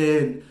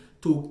learn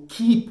to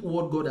keep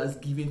what God has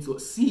given to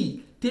us.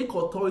 See, take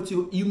authority.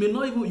 You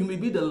may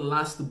be the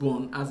last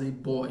born as a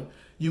boy.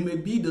 You may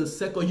be the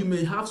second. You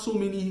may have so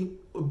many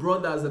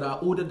brothers that are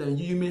older than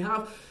you. You may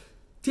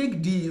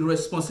take the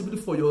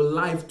responsibility for your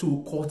life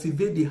to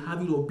cultivate the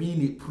habit of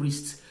being a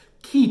priest.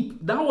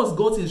 Keep. That was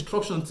God's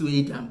instruction to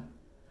Adam.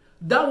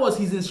 That was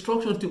his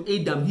instruction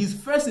to Adam. His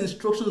first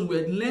instructions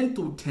were learn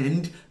to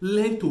tend,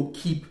 learn to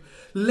keep.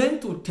 Learn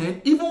to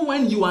tend. Even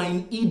when you are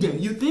in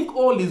Eden, you think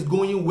all is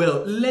going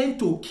well. Learn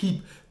to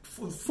keep.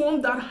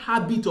 Form that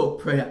habit of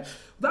prayer.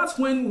 That's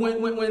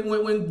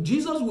when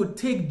Jesus would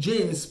take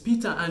James,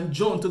 Peter, and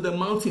John to the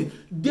mountain,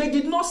 they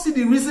did not see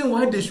the reason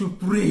why they should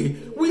pray.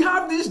 We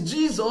have this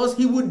Jesus,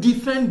 he would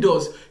defend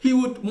us. He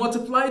would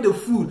multiply the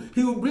food.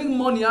 He would bring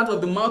money out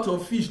of the mouth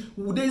of fish.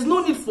 There is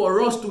no need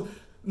for us to...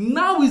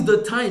 Now is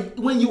the time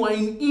when you are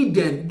in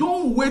Eden.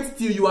 Don't wait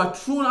till you are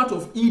thrown out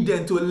of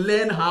Eden to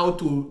learn how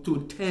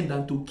to tend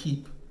and to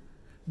keep.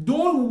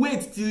 Don't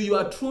wait till you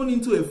are thrown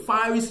into a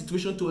fiery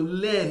situation to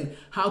learn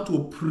how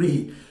to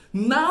pray.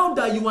 Now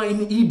that you are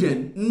in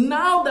Eden,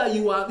 now that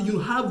you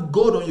have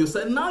God on your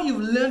side, now you've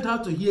learned how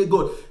to hear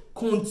God,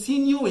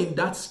 continue in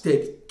that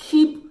state.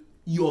 Keep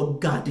your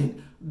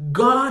garden.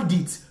 Guard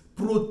it.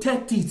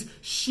 Protect it.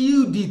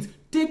 Shield it.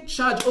 Take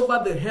charge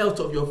over the health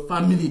of your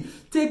family.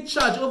 Take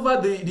charge over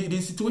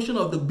the situation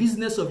of the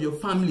business of your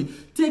family.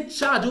 Take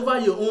charge over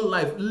your own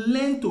life.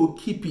 Learn to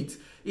keep it.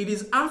 It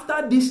is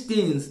after these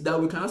things that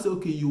we can say,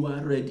 okay, you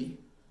are ready.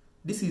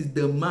 This is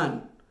the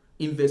man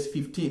in verse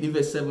 15, in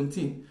verse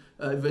 17.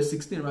 Verse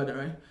 16 rather,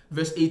 right?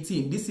 Verse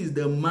 18. This is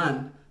the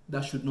man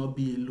that should not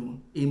be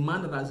alone. A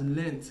man that has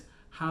learned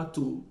how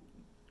to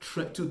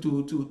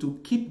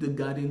keep the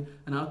garden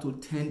and how to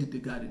tend the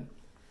garden.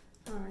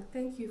 All right,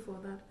 thank you for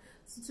that.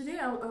 So today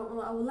I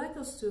would like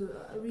us to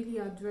really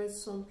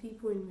address some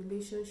people in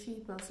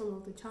relationship and some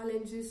of the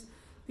challenges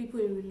people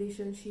in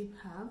relationship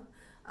have.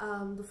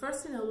 The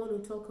first thing I want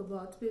to talk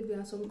about, maybe there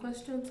are some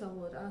questions I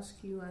would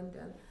ask you, and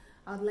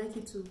I'd like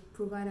you to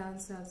provide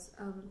answers.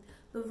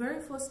 The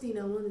very first thing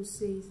I want to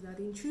say is that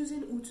in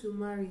choosing who to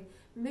marry,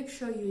 make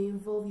sure you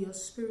involve your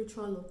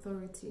spiritual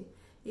authority.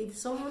 If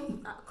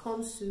someone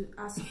comes to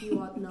ask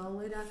you out now,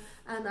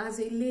 and as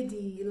a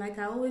lady, like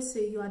I always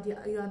say, you are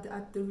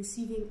at the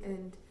receiving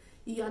end.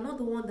 You are not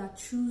the one that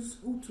chooses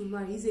who to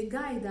marry. It's a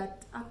guy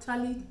that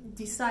actually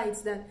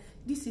decides that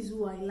this is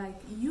who I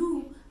like.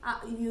 You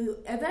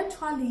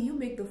eventually you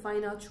make the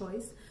final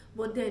choice,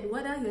 but then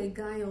whether you're a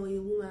guy or a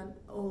woman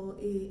or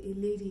a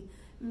lady,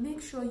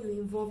 make sure you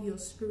involve your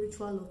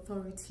spiritual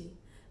authority.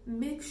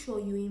 Make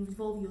sure you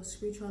involve your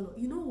spiritual.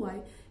 You know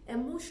why?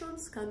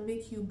 Emotions can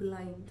make you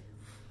blind.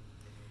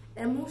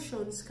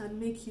 Emotions can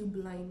make you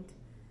blind.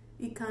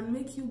 It can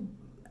make you,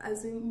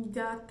 as in,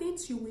 there are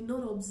things you will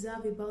not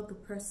observe about the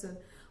person.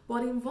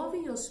 But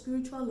involving your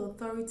spiritual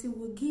authority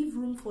will give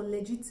room for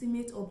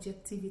legitimate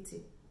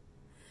objectivity.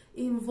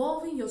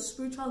 Involving your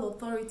spiritual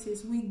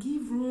authorities will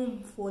give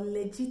room for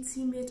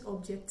legitimate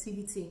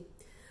objectivity.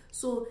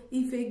 So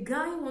if a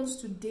guy wants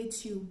to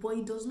date you but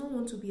he does not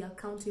want to be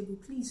accountable,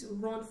 please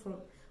run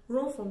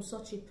from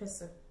such a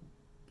person.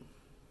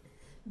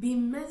 Be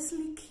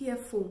immensely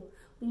careful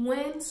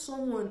when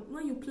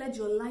you pledge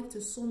your life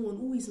to someone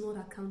who is not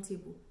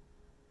accountable.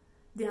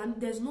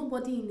 There's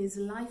nobody in his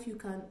life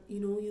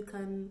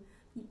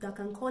that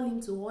can call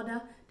him to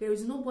order. There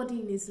is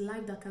nobody in his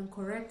life that can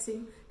correct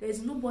him. There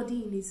is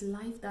nobody in his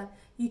life that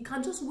he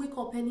can just wake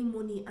up any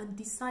morning and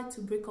decide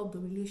to break up the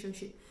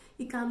relationship.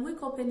 He can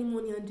wake up any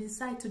morning and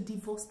decide to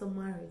divorce the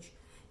marriage.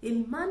 A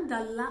man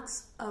that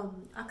lacks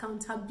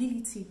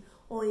accountability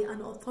or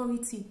an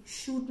authority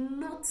should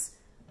not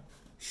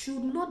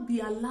be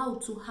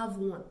allowed to have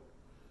one.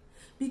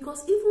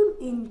 Because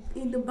even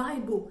in the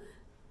Bible,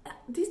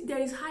 there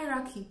is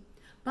hierarchy.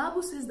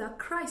 Bible says that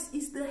Christ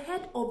is the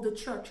head of the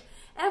church.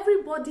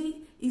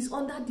 Everybody is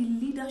under the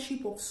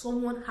leadership of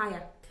someone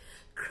higher.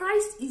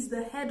 Christ is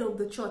the head of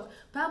the church.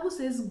 Bible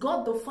says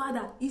God the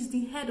Father is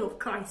the head of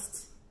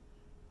Christ.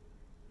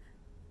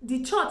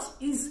 The church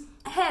is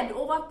head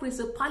over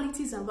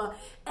principalities and power.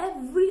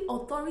 Every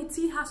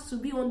authority has to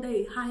be under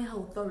a higher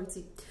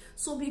authority.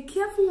 So be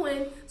careful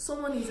when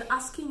someone is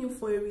asking you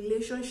for a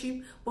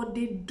relationship but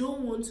they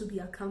don't want to be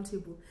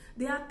accountable.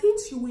 There are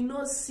things you will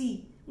not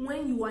see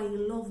when you are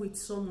in love with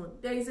someone.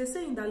 There is a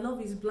saying that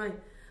love is blind,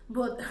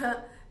 but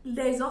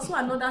there is also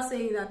another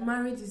saying that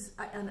marriage is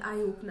an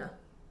eye-opener.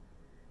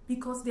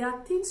 Because there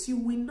are things you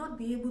will not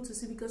be able to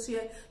see, because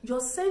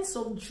your sense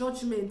of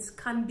judgment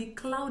can be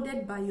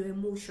clouded by your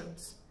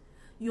emotions.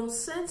 Your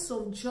sense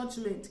of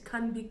judgment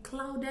can be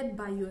clouded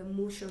by your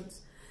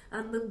emotions.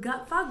 And the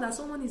fact that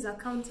someone is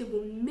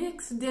accountable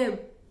makes them,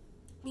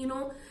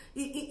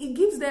 it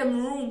gives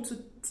them room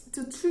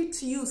to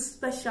treat you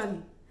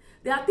specially.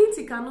 There are things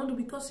he cannot do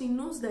because he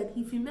knows that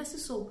if he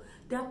messes up,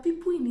 there are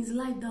people in his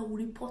life that will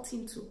report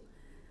him to.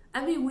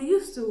 I mean, we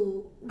used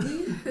to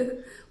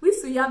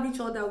yab each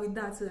other with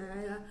that.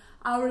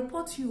 I'll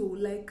report you.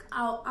 Like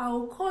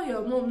I'll call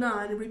your mom now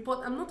and report.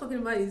 I'm not talking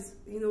about his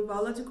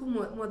biological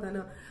mother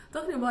now. I'm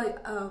talking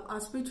about our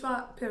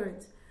spiritual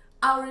parents.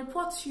 I'll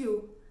report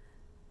you.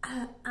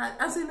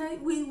 As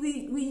in,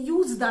 we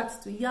use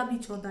that to yab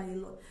each other a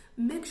lot.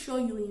 Make sure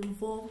you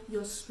involve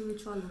your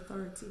spiritual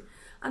authority.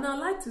 And I'd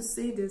like to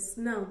say this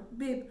now,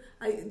 babe.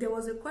 There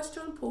was a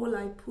question poll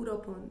I put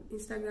up on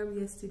Instagram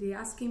yesterday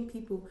asking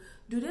people,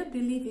 do they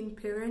believe in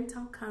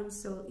parental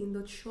counsel in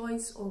the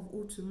choice of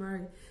who to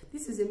marry?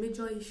 This is a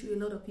major issue a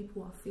lot of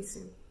people are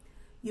facing.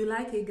 You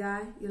like a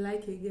guy, you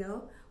like a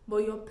girl,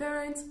 but your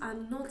parents are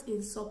not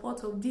in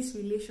support of this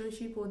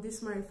relationship or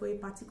this marriage for a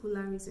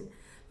particular reason.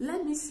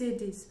 let me say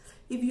this.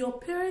 If your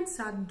parents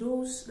are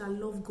those that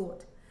love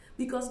God,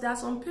 because there are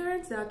some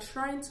parents that are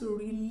trying to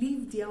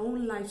relive their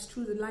own lives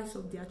through the lives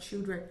of their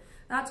children.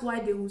 That's why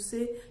they will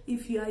say,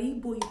 if you are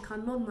Igbo, you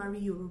cannot marry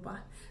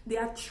Yoruba. They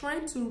are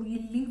trying to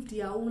relive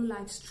their own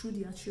lives through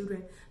their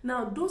children.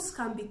 Now, those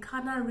can be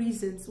carnal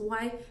reasons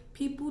why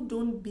people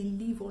don't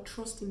believe or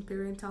trust in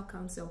parental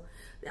counsel.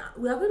 I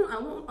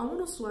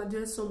want us to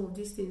address some of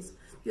these things.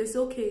 You say,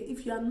 okay,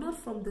 if you are not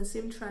from the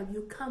same tribe,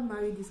 you can't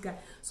marry this guy.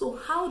 So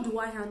how do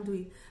I handle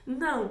it?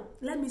 Now,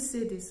 let me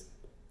say this.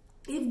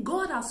 If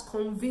God has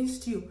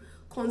convinced you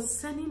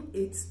concerning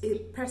a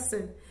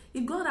person,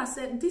 if God has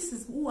said, this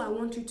is who I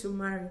want you to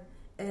marry,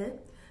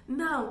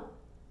 now,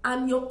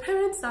 and your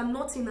parents are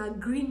not in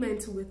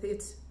agreement with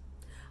it,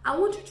 I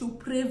want you to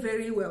pray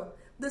very well.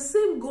 The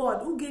same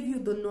God who gave you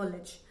the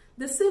knowledge,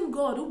 the same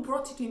God who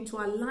brought it into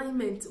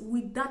alignment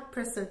with that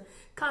person,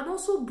 can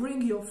also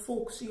bring your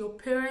folks, your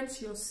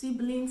parents, your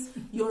siblings,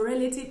 your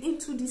relative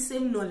into the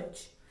same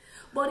knowledge.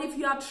 But if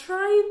you are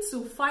trying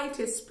to fight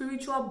a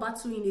spiritual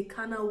battle in a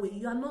carnal way,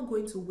 you are not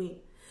going to win.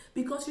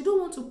 Because you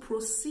don't want to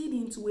proceed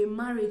into a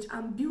marriage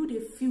and build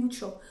a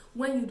future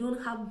when you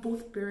don't have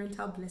both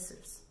parental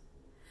blessings.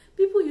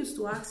 People used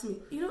to ask me,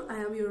 you know, I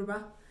am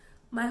Yoruba.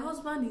 My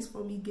husband is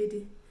from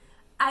Igede.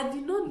 I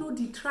did not know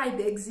the tribe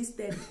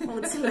existed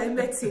until I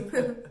met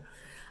him.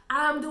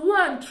 I am the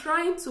one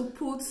trying to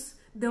put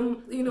the,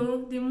 you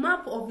know, the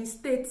map of the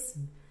states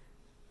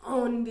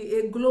on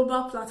a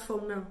global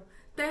platform now.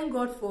 Thank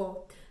God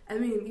for, I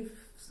mean, if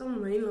some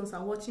of my in-laws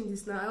are watching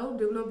this now, I hope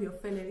they will not be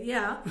offended.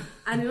 Yeah,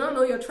 and you don't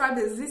know your tribe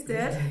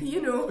existed,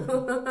 you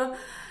know.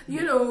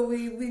 You know,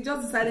 we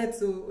just decided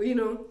to, you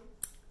know,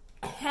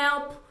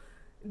 help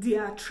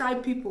their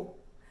tribe people.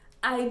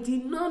 I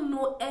did not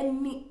know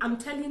any, I'm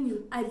telling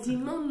you, I did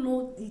not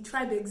know the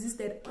tribe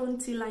existed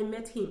until I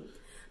met him.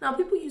 Now,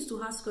 people used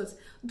to ask us,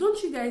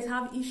 don't you guys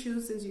have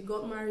issues since you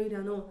got married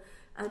and all?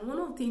 And one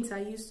of the things I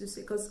used to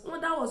say, because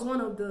that was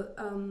one of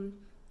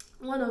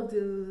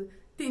the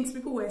things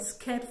people were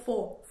scared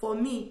for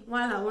me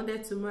while I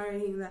wanted to marry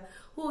him, that,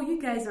 oh,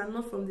 you guys are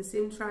not from the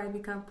same tribe,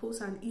 you can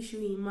pose an issue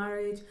in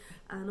marriage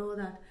and all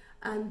that.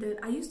 And then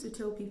I used to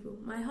tell people,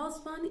 my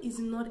husband is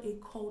not a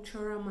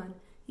cultural man,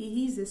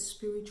 he is a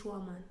spiritual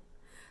man.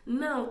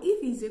 Now,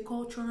 if he's a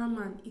cultural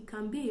man, it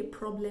can be a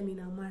problem in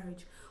our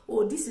marriage.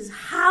 Oh, this is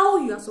how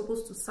you are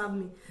supposed to serve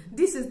me.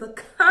 This is the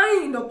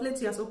kind of plate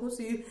you are supposed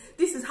to use.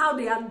 This is how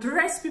they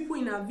address people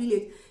in our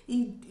village.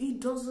 He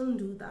doesn't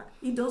do that.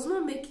 It does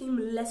not make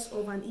him less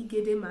of an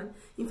Igede man.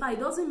 In fact, it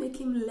doesn't make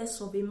him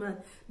less of a man.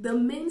 The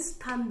main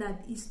standard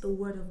is the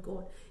word of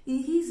God.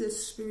 He is a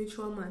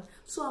spiritual man.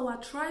 So our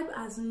tribe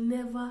has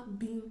never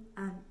been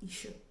an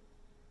issue.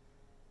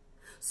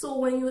 So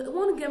when you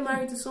want to get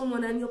married to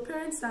someone and your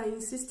parents are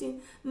insisting,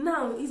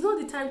 now it's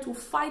not the time to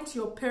fight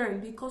your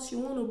parent because you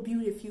want to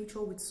build a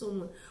future with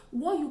someone.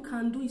 What you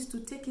can do is to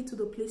take it to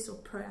the place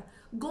of prayer.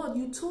 God,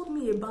 you told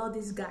me about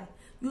this guy.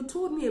 You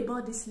told me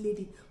about this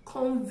lady.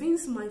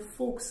 Convince my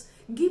folks.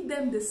 Give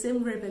them the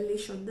same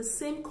revelation, the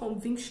same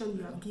conviction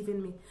you have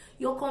given me.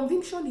 Your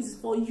conviction is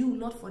for you,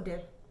 not for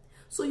them.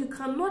 So you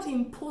cannot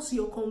impose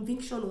your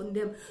conviction on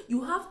them.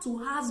 You have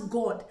to ask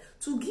God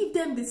to give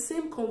them the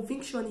same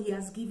conviction he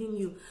has given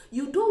you.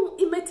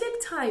 It may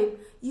take time.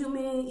 You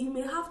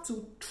may have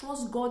to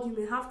trust God. You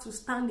may have to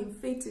stand in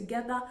faith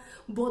together.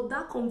 But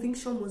that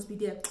conviction must be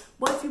there.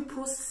 But if you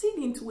proceed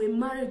into a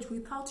marriage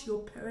without your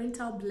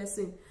parental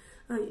blessing,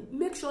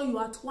 make sure you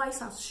are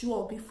twice as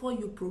sure before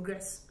you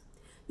progress.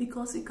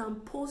 Because it can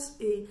pose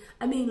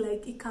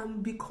it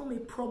can become a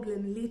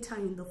problem later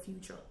in the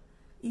future.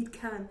 It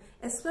can,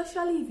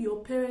 especially if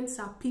your parents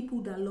are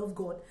people that love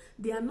God.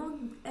 They are not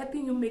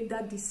helping you make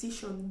that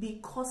decision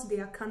because they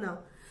are carnal.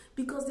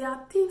 Because there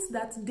are things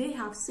that they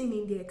have seen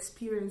in their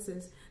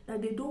experiences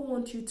that they don't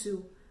want you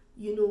to,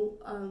 they don't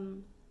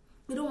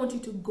want you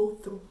to go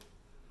through.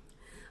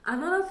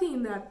 Another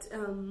thing that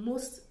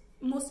most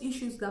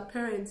issues that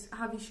parents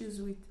have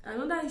issues with,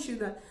 another issue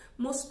that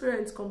most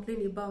parents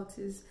complain about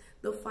is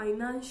the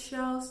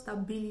financial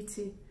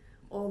stability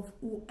of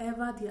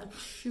whoever their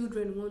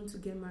children want to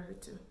get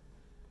married to.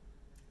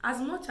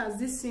 As much as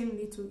this seems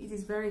little, it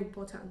is very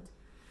important.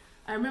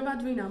 I remember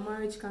during our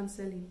marriage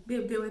counseling,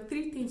 there were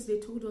 3 things they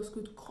told us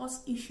could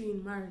cause issue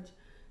in marriage.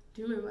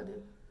 Do you remember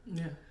them?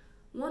 Yeah.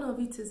 One of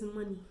it is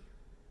money.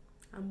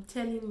 I'm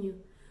telling you.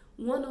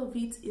 One of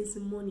it is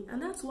money.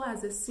 And that's why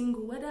as a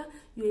single, whether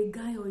you're a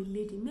guy or a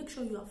lady, make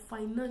sure you are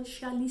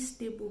financially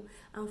stable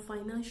and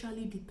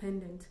financially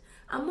dependent.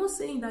 I'm not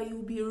saying that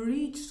you'll be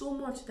rich so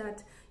much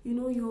that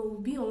you'll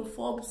be on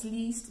Forbes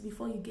list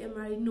before you get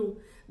married. No,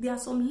 there are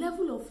some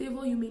level of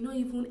favor you may not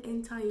even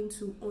enter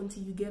into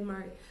until you get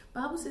married.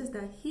 Bible says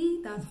that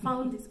he that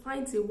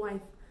finds a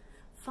wife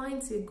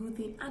finds a good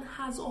thing and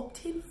has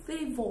obtained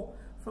favor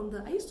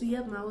I used to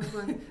hear my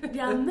husband.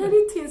 There are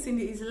many things in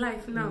his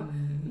life now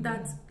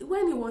that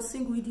when he was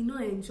single, he did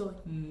not enjoy.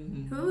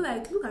 He was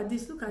like, look at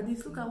this, look at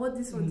this, look at what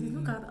this one did,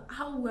 look at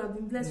how we have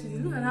been blessed with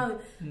it, look at how,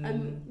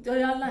 and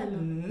your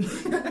line.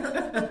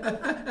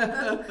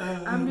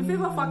 I'm the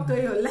favor factor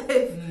in your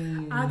life.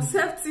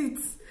 Accept it.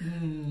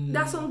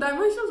 There are some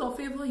dimensions of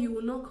favor you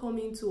will not come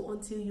into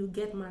until you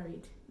get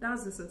married.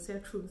 That's the sincere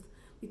truth.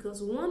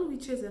 Because 1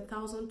 reaches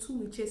 1,000,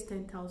 2 reaches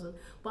 10,000.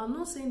 But I'm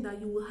not saying that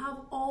you will have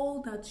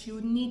all that you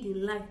need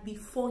in life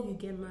before you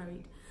get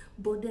married.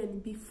 But then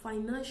be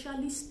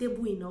financially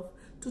stable enough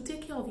to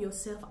take care of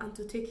yourself and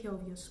to take care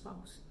of your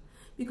spouse.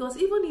 Because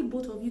even if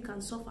both of you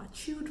can suffer,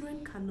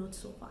 children cannot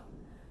suffer.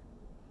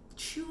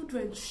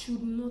 Children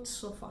should not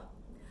suffer.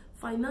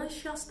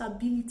 Financial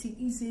stability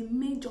is a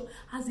major.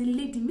 As a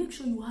lady, make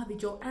sure you have a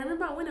job. I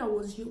remember when I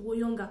was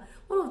younger,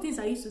 one of the things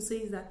I used to say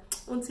is that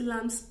until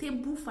I'm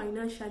stable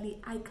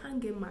financially, I can't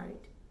get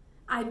married.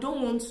 I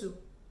don't want to.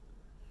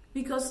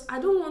 Because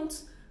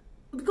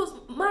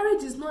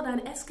marriage is not an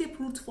escape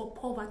route for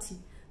poverty.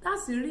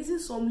 That's the reason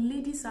some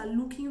ladies are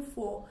looking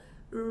for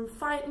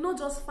not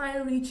just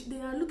fine rich, they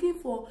are looking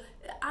for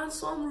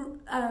handsome,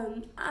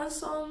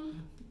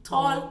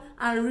 tall,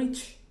 and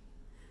rich.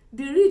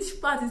 The rich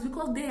part is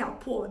because they are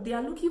poor. They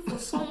are looking for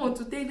someone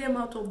to take them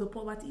out of the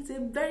poverty. It's a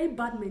very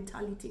bad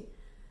mentality.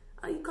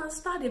 And you can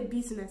start a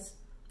business.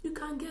 You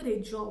can get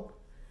a job.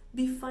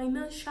 Be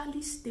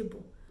financially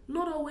stable.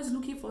 Not always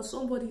looking for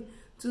somebody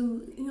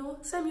to,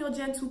 send me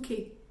urgent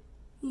 2K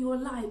in your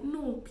life.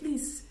 No,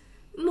 please.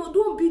 No,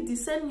 don't be the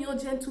send me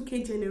urgent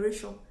 2K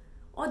generation.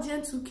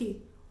 Urgent 2K.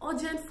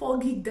 Urgent 4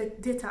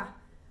 gig data.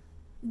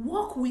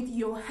 Work with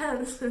your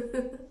hands.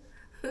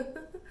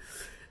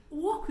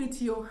 Work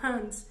with your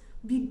hands.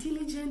 Be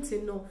diligent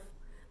enough.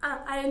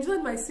 I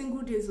enjoyed my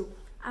single days.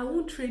 I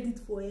won't trade it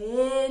for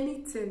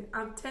anything.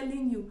 I'm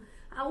telling you.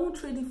 I won't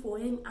trade it for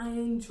any. I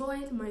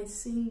enjoyed my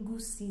single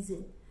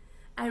season.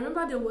 I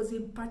remember there was a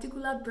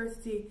particular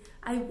birthday.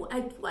 I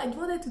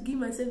wanted to give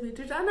myself a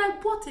treat and I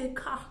bought a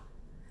car.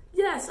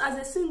 Yes, as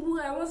a single,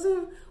 I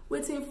wasn't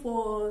waiting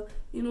for,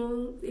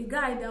 a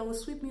guy that will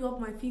sweep me up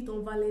my feet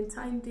on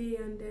Valentine's Day,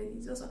 and then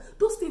it's just,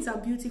 those things are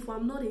beautiful.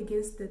 I'm not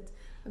against it.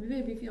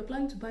 Baby, if you're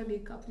planning to buy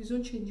makeup, please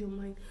don't change your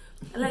mind.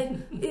 Like,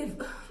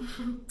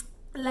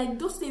 like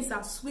those things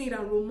are sweet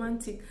and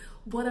romantic,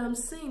 but I'm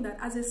saying that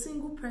as a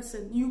single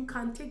person, you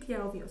can take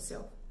care of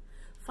yourself.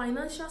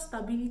 Financial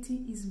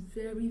stability is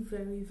very,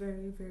 very,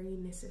 very, very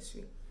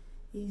necessary.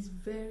 He's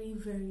very,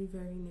 very,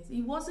 very nice.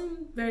 He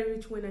wasn't very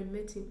rich when I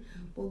met him,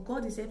 but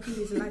God is helping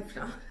his life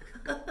now.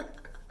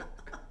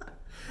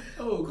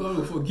 Oh, God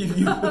will forgive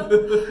you.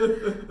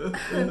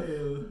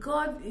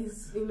 God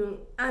is,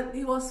 and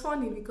it was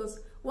funny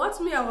because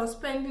what I was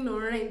spending on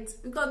rent,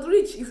 because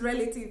rich is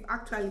relative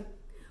actually.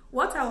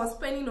 What I was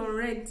spending on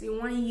rent in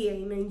 1 year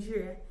in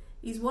Nigeria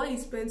is what he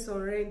spends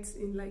on rent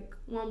in like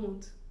 1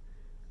 month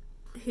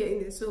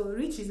here. So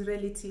rich is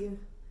relative.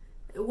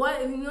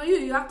 What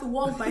you have to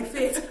walk by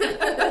faith.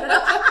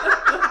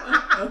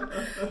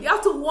 You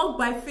have to walk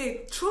by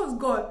faith. Trust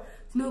God.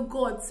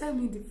 God, send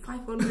me the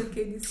 500K,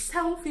 the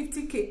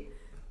 750K,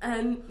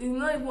 and it's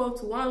not even up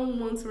to 1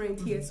 month's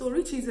rent here. So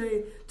rich is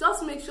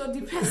just make sure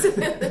the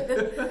person.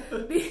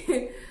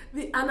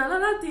 And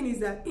another thing is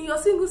that in your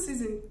single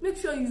season, make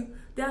sure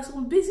there are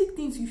some basic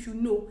things you should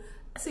know.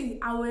 See,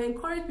 I will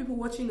encourage people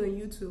watching on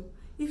YouTube.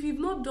 If you've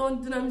not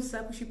done Dynamic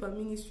Discipleship and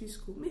Ministry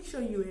School, make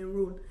sure you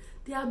enroll.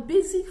 There are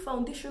basic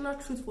foundational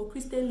truths for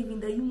Christian living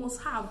that you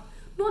must have.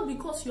 Not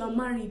because you are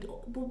married,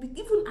 but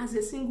even as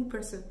a single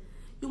person.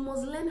 You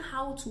must learn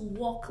how to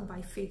walk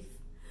by faith.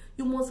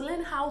 You must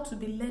learn how to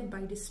be led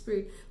by the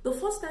Spirit. The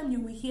first time you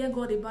will hear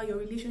God about your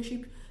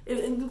relationship,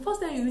 and the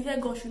first time you will hear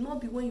God should not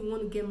be when you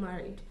want to get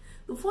married.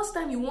 The first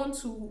time you want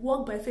to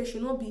walk by faith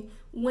should not be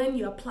when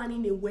you are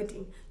planning a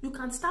wedding. You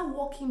can start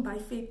walking by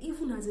faith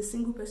even as a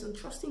single person,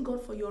 trusting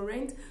God for your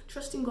rent,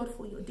 trusting God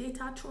for your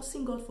data,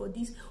 trusting God for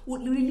this,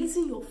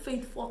 releasing your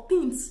faith for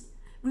things,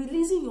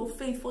 releasing your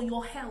faith for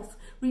your health,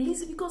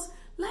 because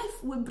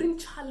life will bring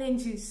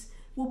challenges,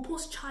 will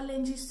pose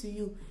challenges to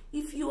you.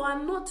 If you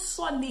are not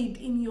solid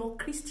in your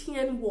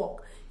Christian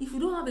walk, if you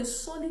don't have a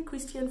solid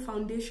Christian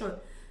foundation,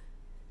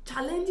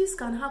 challenges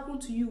can happen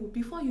to you.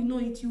 Before you know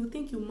it, you will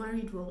think you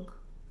married wrong.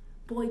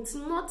 But it's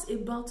not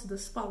about the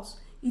spouse.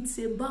 It's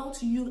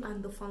about you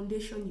and the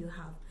foundation you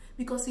have.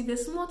 Because if a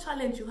small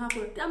challenge you have,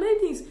 there are many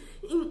things,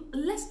 in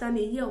less than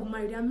a year of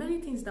marriage, there are many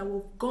things that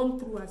we've gone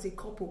through as a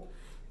couple.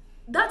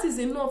 That is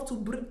enough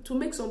to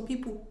make some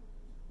people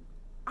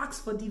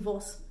ask for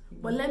divorce.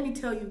 But let me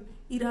tell you,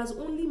 it has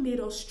only made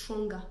us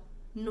stronger,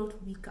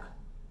 not weaker.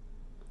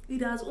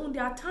 There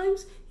are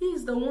times he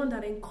is the one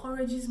that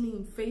encourages me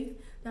in faith.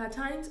 There are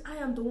times I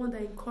am the one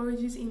that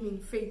encourages him in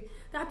faith.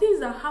 There are things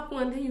that happen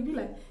and then you'll be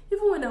like,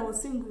 even when I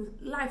was single,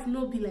 life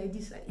not be like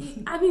this.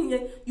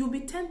 You'll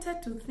be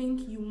tempted to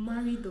think you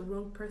married the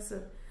wrong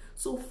person.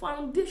 So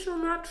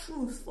foundational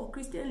truth for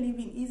Christian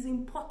living is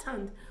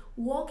important.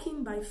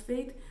 Walking by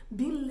faith,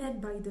 being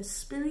led by the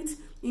Spirit,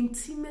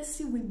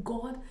 intimacy with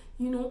God,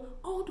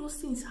 all those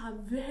things are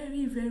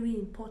very, very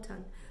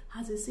important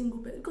as a single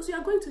person, because you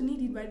are going to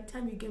need it by the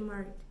time you get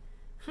married.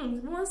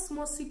 One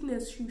small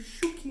sickness should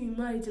shook you in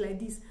marriage like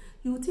this,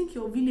 you will think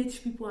your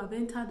village people have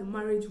entered the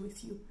marriage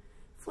with you.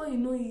 Before you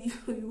know,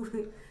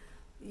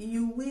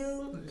 you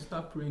will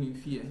start praying in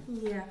fear.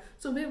 Yeah.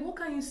 So, babe, what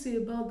can you say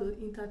about the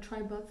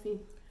intertribal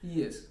thing?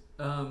 Yes.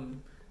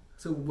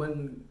 So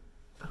when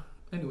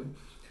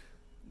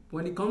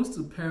it comes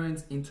to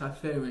parents'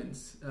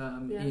 interference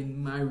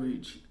in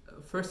marriage,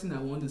 first thing I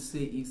want to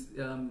say is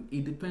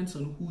it depends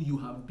on who you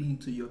have been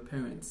to your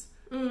parents.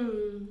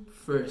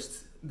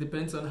 First,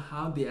 depends on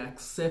how they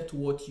accept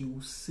what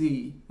you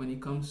say when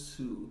it comes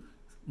to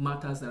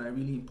matters that are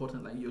really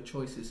important, like your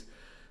choices.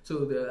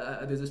 So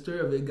there's a story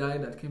of a guy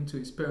that came to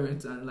his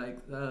parents and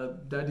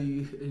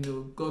Daddy,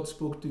 God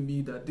spoke to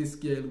me that this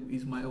girl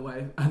is my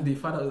wife, and the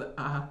father was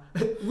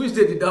like, which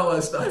day did that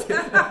one start?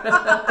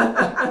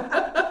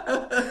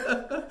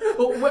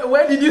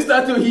 When did you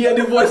start to hear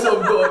the voice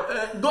of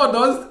God? God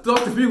doesn't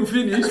talk to people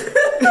finish.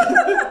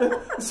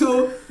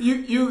 So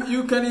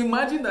you can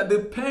imagine that the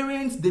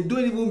parents, they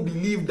don't even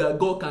believe that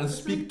God can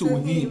speak to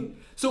him.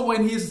 So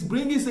when he's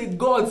bringing, say,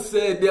 God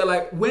said, they're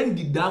like, when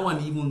did that one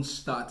even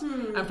start?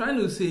 I'm trying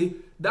to say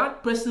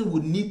that person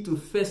would need to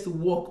first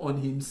work on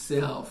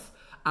himself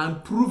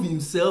and prove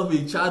himself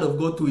a child of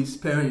God to his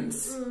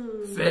parents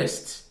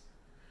first.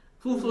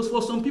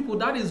 For some people,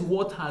 that is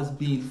what has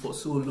been for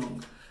so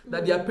long.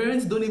 That their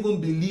parents don't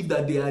even believe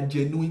that they are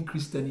genuine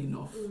Christian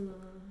enough.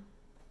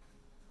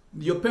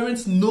 Your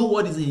parents know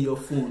what is in your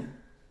phone.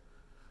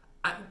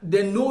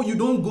 They know you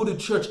don't go to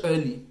church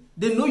early.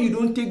 They know you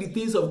don't take the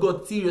things of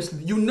God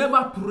seriously. You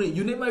never pray.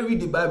 You never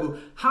read the Bible.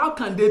 How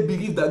can they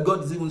believe that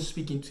God is even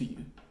speaking to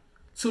you?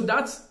 So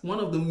that's one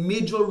of the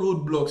major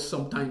roadblocks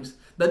sometimes.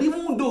 That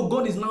even though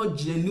God is now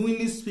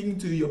genuinely speaking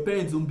to you, your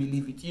parents don't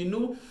believe it.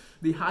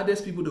 The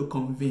hardest people to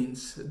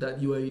convince that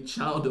you are a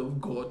child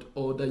of God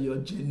or that you're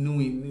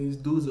genuine is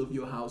those of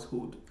your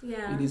household.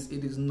 Yeah.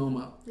 It is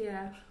normal.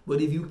 Yeah.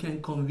 But if you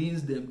can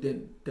convince them,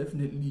 then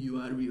definitely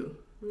you are real.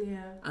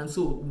 Yeah. And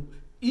so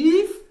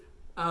if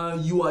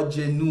you are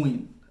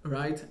genuine,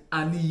 right,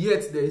 and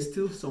yet there is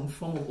still some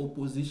form of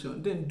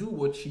opposition, then do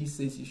what she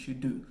says you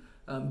should do.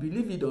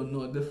 Believe it or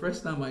not, the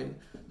first time I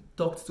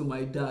talked to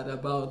my dad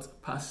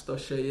about Pastor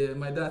Sheye,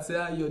 my dad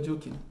said, you're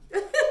joking.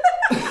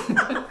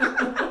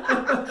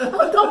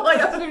 Don't worry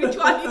your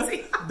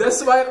spirituality.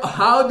 That's why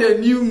how they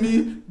knew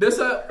me, that's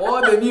why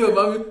all they knew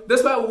about me,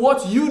 that's why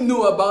what you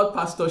know about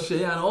Pastor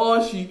Sheye and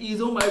all she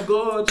is, oh my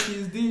God,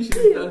 she's this,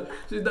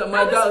 she's that.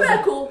 My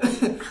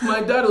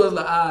dad was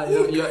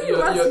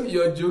like,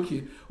 you're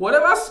joking.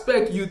 Whatever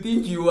spec you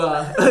think you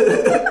are,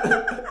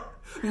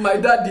 my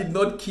dad did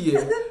not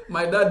care.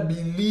 My dad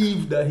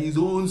believed that his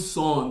own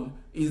son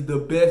is the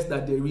best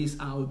that there is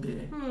out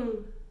there.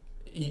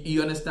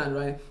 You understand,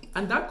 right?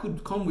 And that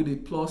could come with a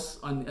plus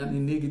and a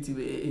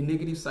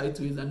negative side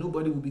to it, that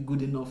nobody will be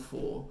good enough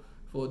for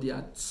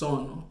their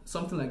son or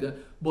something like that.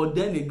 But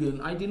then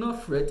again, I did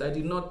not fret. I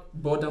did not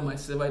bother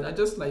myself. I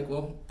just like,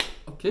 well,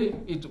 okay,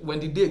 when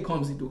the day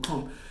comes, it will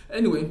come.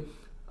 Anyway,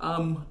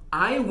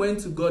 I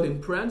went to God in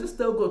prayer and just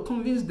tell God,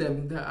 convince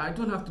them that I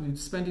don't have to be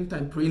spending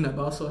time praying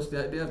about such.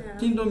 There are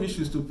kingdom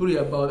issues to pray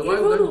about.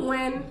 Even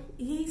when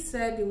he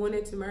said he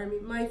wanted to marry me,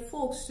 my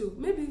folks too,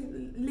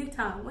 maybe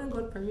later when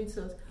God permits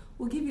us,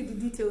 we'll give you the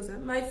details.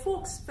 My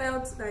folks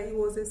felt that it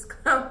was a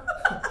scam.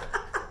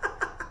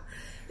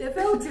 They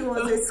felt it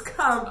was a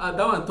scam.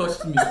 That one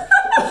touched me.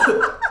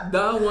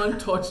 That one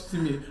touched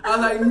me. I was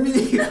like,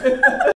 me.